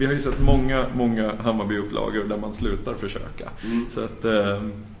vi har ju sett många Hammarby-upplagor där man slutar försöka. Så att,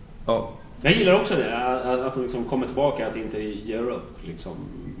 ja. Jag gillar också det. Att de liksom kommer tillbaka, att inte ge upp. Liksom,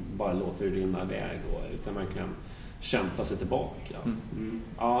 bara låter det rinna iväg. Utan verkligen kämpa sig tillbaka.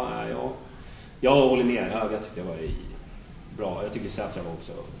 Jag håller med. Jag tycker jag var bra. Jag tycker Sätra var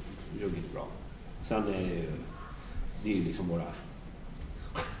också ruggigt bra. Sen är det är ju liksom våra...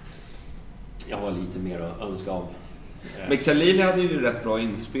 Jag har lite mer att önska av. Men Khalili hade ju rätt bra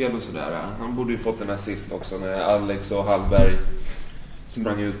inspel och sådär. Han borde ju fått en assist också när Alex och Hallberg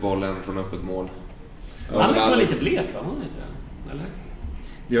sprang ut bollen från öppet mål. Alex var lite blek, va? Eller?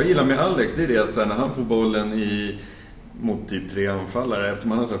 Det jag gillar med Alex, det är det att när han får bollen mot typ 3 anfallare,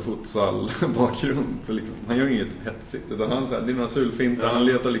 eftersom han har så här futsal-bakgrund, så liksom, han gör inget hetsigt, utan han så här, det är några sulfintar, han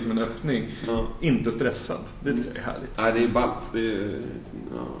letar liksom en öppning, inte stressad. Det tycker jag är härligt. Nej, det är ballt, det är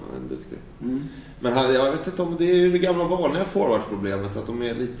en duktig. Men jag vet inte om det är det gamla vanliga forwardsproblemet, att de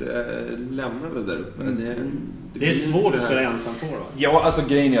är lite lämnade där uppe. Det är svårt att spela ensam forward. Ja, alltså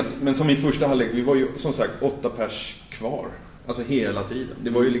grejen är att, men som i första halvlek, vi var ju som sagt 8 pers kvar. Alltså hela tiden. Det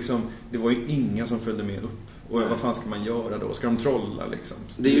var ju inga som följde med upp. Och vad fan ska man göra då? Ska de trolla liksom?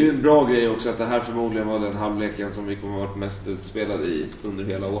 Det är ju en bra grej också att det här förmodligen var den halvleken som vi kommer att vara mest utspelade i under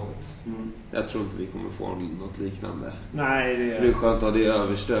hela året. Jag tror inte vi kommer få något liknande. Nej, för det är skönt att det är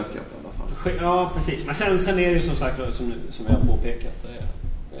överstökat i alla fall. Ja, precis. Men sen är det ju som sagt, som jag har påpekat,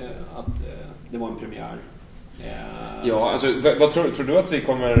 att det var en premiär. Ja, alltså vad tror du att vi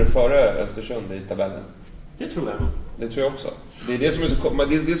kommer före Östersund i tabellen? Det tror jag nog. Det tror jag också. Det är det som är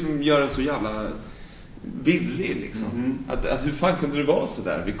det är det som gör en så jävla virrig liksom. Att hur fan kunde det vara så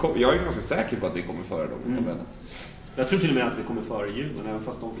där? Jag är ganska säker på att vi kommer före dem i tabellen. Jag tror till och med att vi kommer före Djurgården, även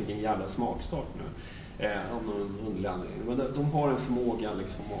fast de fick en jävla smakstart nu. Av någon underlig anledning. Men de har en förmåga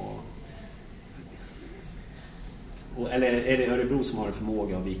liksom eller är det Örebro som har en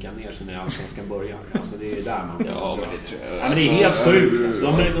förmåga att vika ner sig när allsvenskan börjar? Alltså det är där man... Ja, men det tror jag. Ja, men det är helt sjukt. Alltså,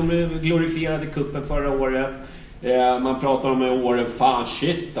 de glorifierade kuppen förra året. Man pratar om i år, fan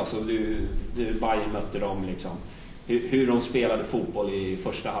shit, alltså du Bayern mötte dem liksom. Hur de spelade fotboll i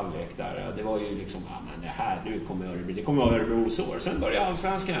första halvlek där. Det var ju liksom, men det här, nu kommer Örebro. Det kommer vara Örebros år. Sen börjar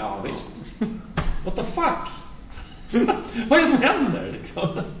allsvenskan, ja visst. What the fuck? Vad är det som händer liksom?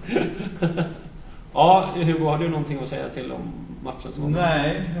 Ja, Hugo, har du någonting att säga till om matchen som var bra?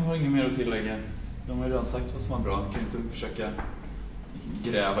 Nej, jag har inget mer att tillägga. De har ju redan sagt vad som var bra. De kan inte försöka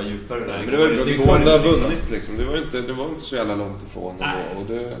gräva djupare där. Nej, men det var bra. Vi kunde ha vunnit liksom. Det var inte så jävla långt ifrån. Nej,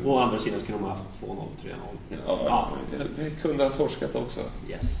 och å andra sidan skulle de ha haft 2-0, 3-0. Ja. Vi kunde ha torskat också.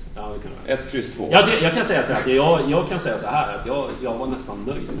 Yes. Ja, vi kunde. 1-2. Jag kan säga så här, jag kan säga så här att jag var nästan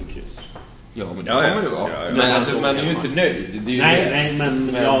nöjd med kryss. Ja, men det kommer det vara. Men alltså, man är ju inte nöjd. Det är ju nej,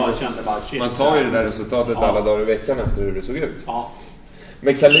 men jag kände bara shit. Man tar ju det där resultatet alla dagar i veckan efter hur det såg ut. Ja.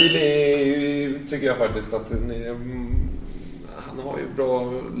 Men Khalili tycker jag faktiskt att han har ju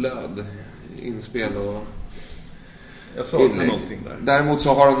bra löd, inspel och jag saknar någonting där. Däremot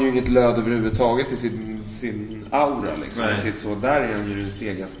så har han ju inget löd överhuvudtaget i sin aura liksom. Så där är han ju den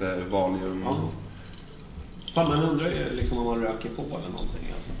segaste valium. Ja. Fan, man undrar ju liksom om man röker på eller någonting.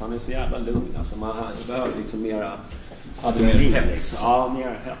 Alltså, han är så jävla lugn. Alltså, man behöver liksom mera mer hets. Ja,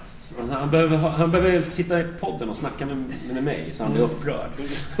 mer hets. Han behöver sitta i podden och snacka med mig så han blir upprörd.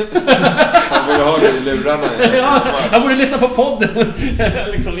 Han borde ha det i lurarna. Ja, han borde lyssna på podden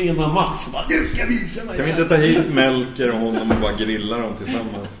liksom innan match. Bara, nu ska visa mig. Kan vi inte ta hit Melker och honom och bara grilla dem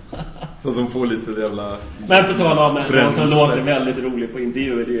tillsammans? Så att de får lite jävla... Men på tal om någon som låter väldigt rolig på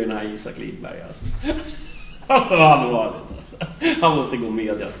intervjuer, det är ju den här Isak Lidberg alltså. Alltså allvarligt alltså. Han måste gå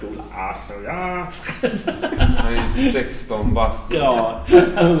mediaskola. Alltså ja. Han är ju 16 bast. Ja,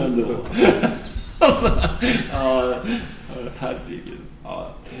 men då. Alltså, ja, herregud. Ja.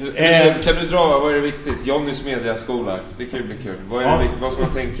 Kan du dra, vad är det viktigt? Johnnys mediaskola, det kan ju bli kul. Vad är det viktigt? Vad ska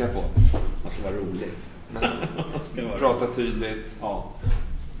man tänka på? Man ska vara rolig. Prata tydligt. Ja.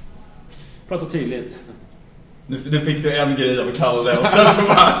 Prata tydligt. Nu fick du en grej av Kalle och sen så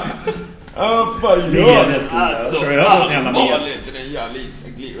bara... fan gör det? Alltså, allvarligt den jävla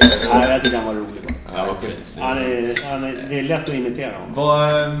Isak Lidberg. Nej, jag tycker han var rolig. Det är lätt att imitera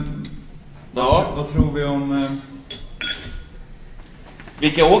honom. Vad tror vi om...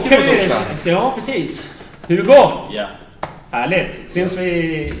 Vilka åker på torsdag? Ja, precis. Hugo! Ja. Härligt. Syns vi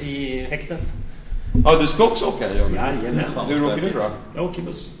i häktet? Ja, du ska också åka, Johnny. Jajamän. Hur åker du då? Jag åker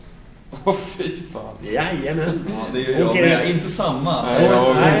buss. Fy fan. Jajamän. Ja, det är jag, men inte samma.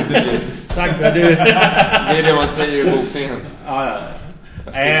 Nej. Tack för du. Det är det man säger i bokningen. Ja.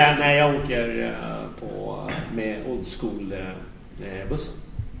 Nej, jag åker med old school bussen.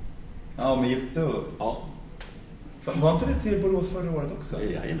 Ja, med Jutto. Ja. Var inte det till Borås förra året också?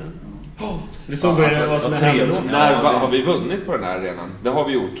 Jajamän. Det såg vad som hände då. Har vi vunnit på den här arenan? Det har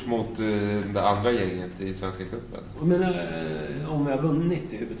vi gjort mot det andra gänget i Svenska cupen. Men om vi har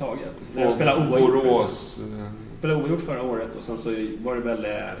vunnit i huvudtaget. När jag spelade oavgjort. Borås. Spelade oavgjort förra året och sen så var det väl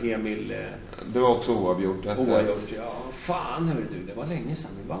Emil. Det var också oavgjort. Oavgjort, ja. Fan, hörru du, det var länge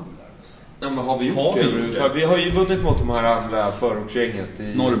sedan vi vann där alltså. Ja, men har vi gjort det? Vi har ju vunnit mot de här andra förortsgänget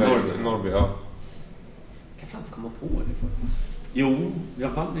i Norrby, ja. Jag kan fan inte komma på det faktiskt. Jo, jag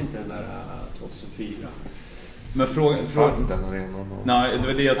vann inte den där 2004. Men frågan... den arenan. Nej, det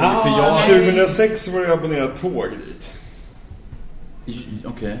var det jag tänkte. För 2006 var jag abonnerad tåg dit.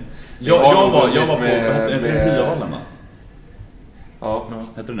 Okej. Jag var på... Hette det Tiavallen, va? Ja.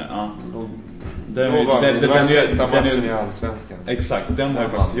 Hette den det? Ja. Det var sista matchen i Allsvenskan. Exakt, den har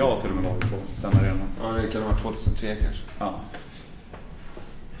faktiskt jag till och med varit på, den arenan. Ja, det kan ha varit 2003 kanske. Ja.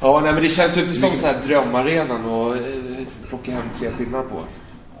 Ja, nej, men det känns ju inte som så här drömarenan och plocka hem 3 pinnar på.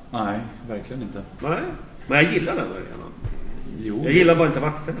 Nej, verkligen inte. Nej, men jag gillar den arenan. Jo. Jag gillar bara inte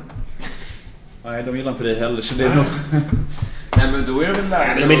vakterna. Nej, de gillar inte dig heller, så det är nog... Nej, men då är det väl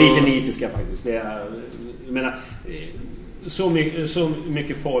läge. De är lite nitiska faktiskt. Det är, jag menar, så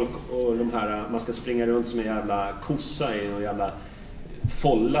mycket folk och de här, man ska springa runt som en jävla kossa i en jävla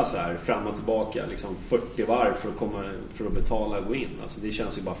folla så här fram och tillbaka liksom 40 varv för att betala och gå in. Alltså det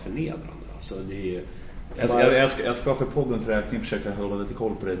känns ju bara förnedrande. Alltså det är jag ska för poddens räkning försöka hålla lite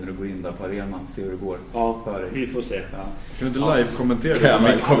koll på dig när du går in där på arenan, se hur det går. Ja, för dig. Vi får se. Ja. Kan du inte live-kommentera det? Kan jag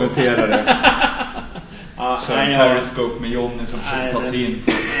live-kommentera det? Kör en periscope med Johnny som försöker ta sig in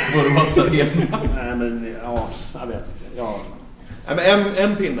på Borås arena. Nej, men ja, jag vet inte. Ja. Nej, men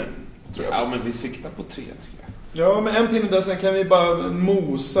en pinne. Tror jag. Ja, men vi siktar på 3 tycker jag. Ja, men en pinne där, sen kan vi bara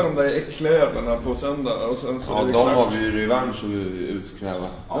mosa de där äckliga jävlarna på söndag. Och sen så ja, de har vi ju revansch att utkräva.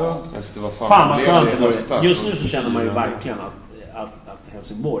 Ja. Efter vad fan vad blev det i höstas. Just nu så känner man ju verkligen att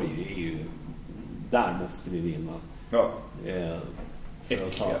Helsingborg är ju... Där måste vi vinna. Ja.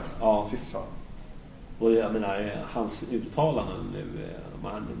 Äckliga. Ja, fy fan. Och jag menar, hans uttalanden nu...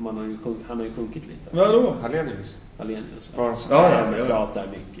 han har ju sjunkit lite. Vadå? Hallenius. Han pratar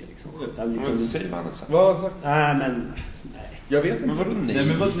mycket liksom. Men säg vad han har sagt. Vad har han sagt? Nej, men... Jag vet inte. Men vadå nej? Nej,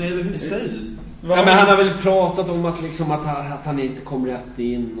 men vad nej, hur säger? Ja, men han har väl pratat om att, liksom, att han inte kom rätt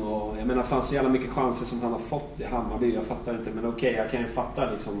in och jag menar, fanns så jävla mycket chanser som han har fått i Hammarby. Jag fattar inte, men okej, jag kan ju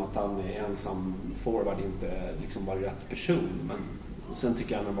fatta liksom, att han är ensam forward inte liksom var rätt person, men sen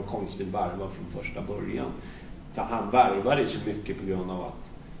tycker jag att han var konstigt värvad från första början. För han värvade så mycket på grund av att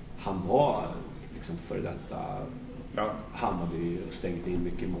han var liksom för detta. Ja. Han hade ju stängt in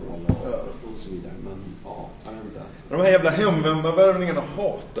mycket mål och så vidare. Men ja, jag vet inte. De här jävla hemvändarvärvningarna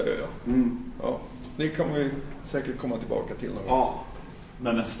hatar jag. Mm. Ja, det kommer vi säkert komma tillbaka till någon. Ja.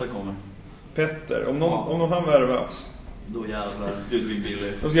 När nästa kommer. Petter, om han värvats. Då jävlar, Ludvig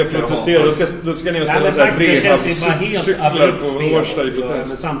Billy. Då ska jag protestera, då ska ni ställa så här cyklar på Årsta i protest.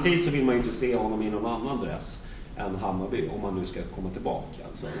 Men samtidigt så vill man ju inte se honom i någon annan dress än Hammarby om man nu ska komma tillbaka.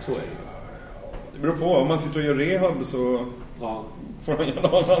 Alltså, så är det ju. Det beror på, om man sitter och gör rehab så får man gärna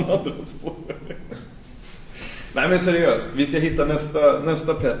ha en annan dress på sig. Nej, men seriöst, vi ska hitta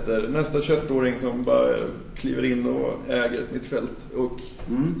nästa Petter, nästa köttåring som bara kliver in och äger ett mittfält och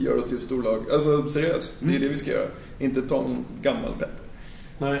gör oss till ett storlag. Alltså seriöst, det är det vi ska göra. Inte ta en gammal Petter.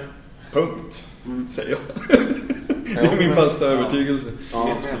 Nej. Punkt, säger jag. Det är min fasta övertygelse. Ja,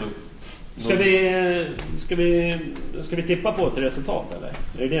 absolut. Ska vi tippa på ett resultat eller? Är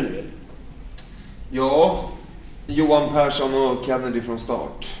det det ni vill? Ja, Johan Persson och Kennedy från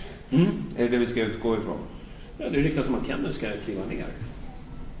start. Är det vi ska utgå ifrån? Ja, det är riktigt som att Kennedy ska kliva ner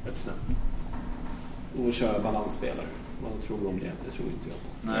rätt snabbt och köra balansspelare. Vad tror du om det? Det tror inte jag på.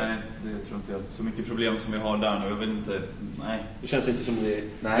 Nej, det tror inte jag. Så mycket problem som vi har där nu, jag vill inte... Nej. Det känns inte som det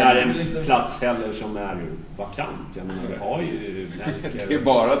är en plats heller som är vakant. Jag menar, vi har ju... Det är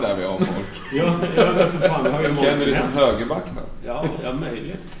bara där vi har folk. Ja, för fan, vi har ju många Kennedy som högerback då? Ja,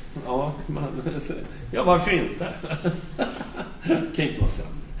 möjligt. Ja, varför inte? Kan inte vara sen.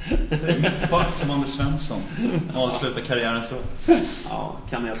 Mittback som Anders Svensson avslutar karriären så. Ja,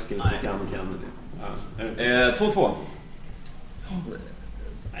 kan Eskil så kan Kennedy. Ja. 2-2.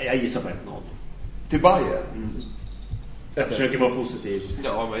 Jag gissar på 1-0. Till Bayern? Jag försöker vara positiv.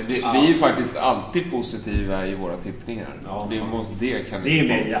 Ja, men vi är ju faktiskt alltid positiva i våra tippningar. Ja, det kan det är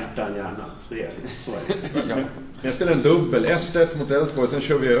mer hjärta än hjärna. Så är det. Ja. Jag spelar en dubbel. 1-1 mot Elfsborg. Sen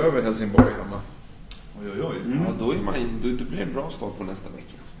kör vi över Helsingborg hemma. Oj. Ja, då blir det en bra start på nästa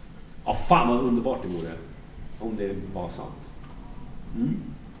vecka. Ja, fan vad underbart det vore. Om det var sant.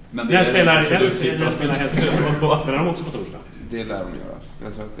 Men jag spelar Helsingborg. Spelar de också på torsdag? Det lär de göra.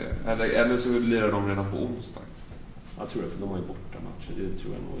 Jag tror att det eller så lirar de redan på onsdag. Jag tror det, för de har ju borta matcher. Det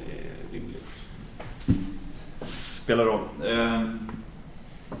tror jag nog är rimligt. Spelar roll.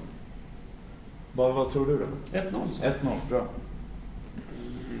 Vad tror du då? 1-0 så. 1-0, bra.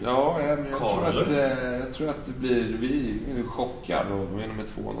 Ja, jag tror att det blir... Vi chockar och vinner med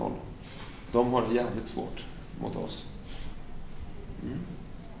 2-0. De har det jävligt svårt mot oss.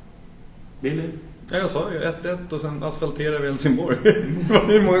 Billy? Ja, jag sa ju 1-1 och sen asfalterar vi Helsingborg.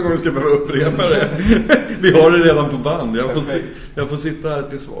 Hur många gånger ska jag behöva upprepa det? Vi har det redan på band. Jag får sitta här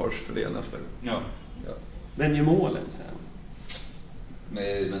till svars för det nästa gång. Ja. Men ju målen sen.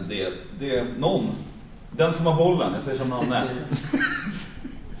 Nej, men det är någon. Den som har bollen, jag säger som någon är.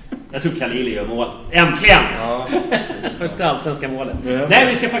 Jag tror Khalili gör mål. Äntligen! Ja. Första allsvenska målet. Nej,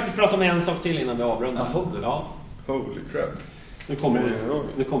 vi ska faktiskt prata om en sak till innan vi avrundar. Ja. Holy crap. Nu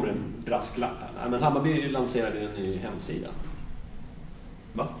kommer en brasklapp här. Nej, men Hammarby lanserade en ny hemsida.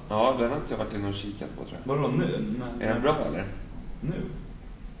 Va? Ja, den har inte jag varit inne och kikat på, tror jag. Vadå nu? Är den bra eller? Nu?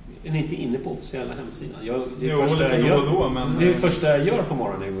 Är ni inte inne på officiella hemsidan? Det är det första jag gör på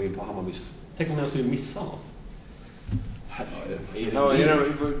morgonen när jag går in på Hammarbys. Tänk om jag skulle missa något.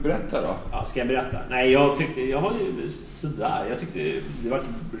 Berätta då. Ja, ska jag berätta? Nej, jag har ju sådär. Jag tyckte det var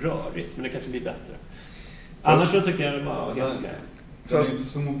rörigt, men det kanske blir bättre. Annars så tycker jag det var helt okej. Den är inte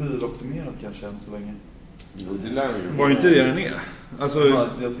så mobiloptimerad kanske än så länge. Jo, det lär ju. Var inte det den är? Alltså, jag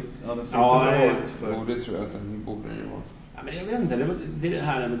tyckte den ser bra ut för... Jo, det tror jag att den borde ju vara. Ja, men jag vet inte, det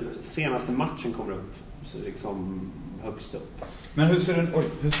här med senaste matchen kommer upp så liksom högst upp. Men hur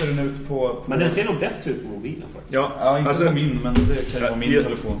ser den ut på... Men den ser nog bättre ut på mobilen faktiskt. Ja, inte på min, men det kan ju vara min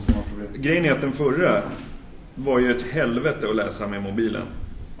telefon som har problem. Grejen är att den förra var ju ett helvete att läsa med mobilen.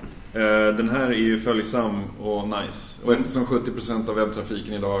 Den här är ju följsam och nice. Och eftersom 70% av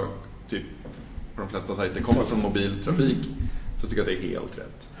webbtrafiken idag, typ på de flesta sajter, kommer från mobiltrafik, så tycker jag att det är helt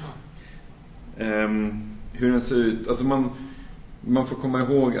rätt. Hur den ser ut, alltså man får komma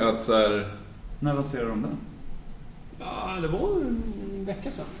ihåg att så här... När lanserar de den? Ja, det var en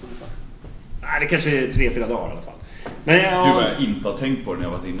vecka sedan ungefär. Nej, det kanske är 3-4 dagar i alla fall. Men Gud, jag inte har tänkt på det när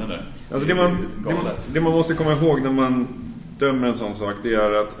jag varit inne där. Alltså det man måste komma ihåg när man dömer en sån sak, det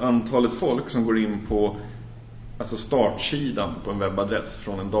är att antalet folk som går in på alltså startsidan på en webbadress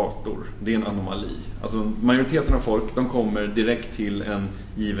från en dator, det är en anomali. Alltså majoriteten av folk, de kommer direkt till en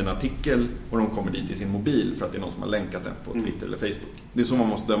given artikel och de kommer dit i sin mobil för att det är någon som har länkat den på Twitter eller Facebook. Det är så man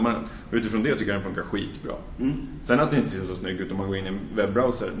måste döma den. Och utifrån det tycker jag den funkar skitbra. Sen att det inte ser så snygg ut om man går in i en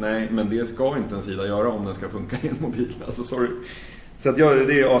webbrowser, nej, men det ska inte en sida göra om den ska funka i en mobil. Alltså sorry. Så att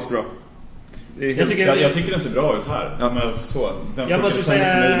det är asbra. Jag tycker den ser bra ut här. Ja. Men så, den jag måste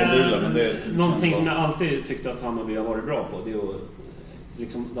säga för mig i mobilen, men det någonting som jag alltid tyckte att Hammarby har varit bra på, det är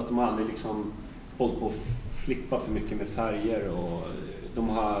liksom, att de aldrig liksom hållit på att flippa för mycket med färger, och de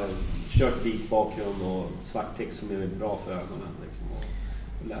har kört vit bakgrund och svart text som är bra för ögonen liksom,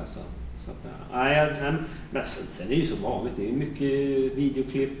 att läsa. Så att, men sen är det ju så vanligt, det är mycket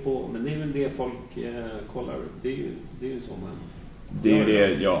videoklipp men det är väl det folk kollar. Det är ju så man... Det är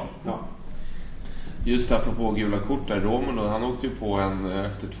det, ja. Just apropå gula kort där, Roman, han åkte ju på en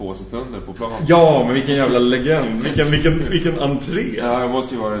efter 2 sekunder på plan. Ja, men vilken jävla legend. Vilken entré. Ja, det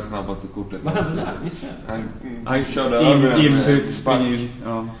måste ju vara det snabbaste kortet. Vad hände där? Han körde över inbytt spring.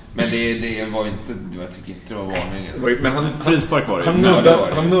 Ja. Men det var inte, jag tycker inte det var varning. Alltså. Men frispark var det.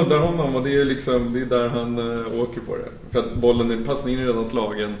 Han nuddar honom, och det är liksom, det är där han åker på det. För att bollen, passningen är redan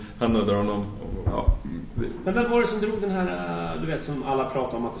slagen, han nuddar honom. Och, ja. Men vem var det som drog den här, du vet, som alla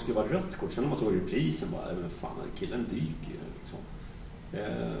pratade om att det skulle vara rött kort? Sen när man såg reprisen bara, men fan, killen dyker ju liksom.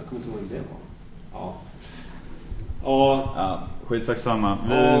 Jag kommer inte ihåg vem det var. Ja, skitsamma.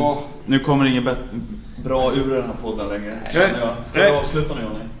 Nu kommer det inget bra ur den här podden längre. Ska vi avsluta nu,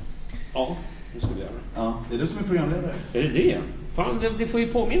 Johnny? Ja, det ska vi göra. Ja, det är du som är programledare. Är det? Fan, det får ju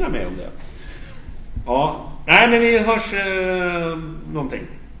påminna mig om det. Ja, nej, men vi hörs någonting.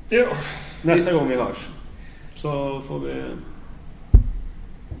 Ja. Nästa gång vi hörs så får vi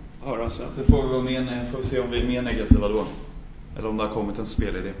höra sen. Så får vi se om vi är mer negativa då. Eller om det har kommit en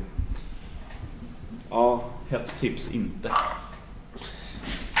spelidé. Ja, hett tips inte.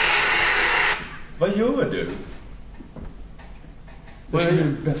 Vad gör du? Det är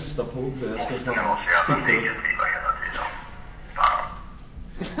min bästa podd. Jag ska fan sitta och... hela tiden.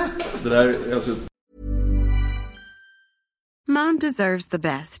 Fan. Det där, alltså... Mom deserves the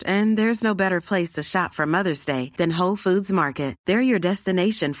best, and there's no better place to shop for Mother's Day than Whole Foods Market. They're your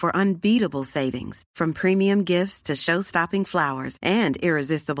destination for unbeatable savings, from premium gifts to show-stopping flowers and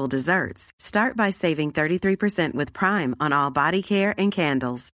irresistible desserts. Start by saving 33% with Prime on all body care and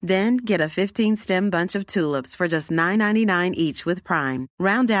candles. Then get a 15-stem bunch of tulips for just $9.99 each with Prime.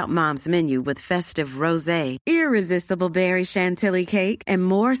 Round out Mom's menu with festive rosé, irresistible berry chantilly cake, and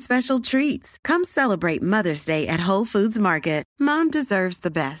more special treats. Come celebrate Mother's Day at Whole Foods Market. Mom deserves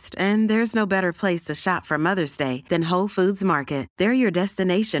the best, and there's no better place to shop for Mother's Day than Whole Foods Market. They're your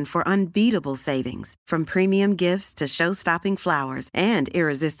destination for unbeatable savings, from premium gifts to show-stopping flowers and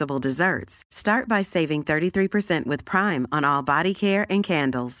irresistible desserts. Start by saving 33% with Prime on all body care and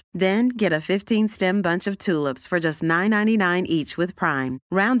candles. Then get a 15-stem bunch of tulips for just $9.99 each with Prime.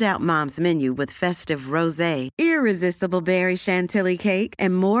 Round out Mom's menu with festive rosé, irresistible berry chantilly cake,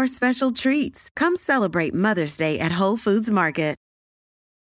 and more special treats. Come celebrate Mother's Day at Whole Foods Market.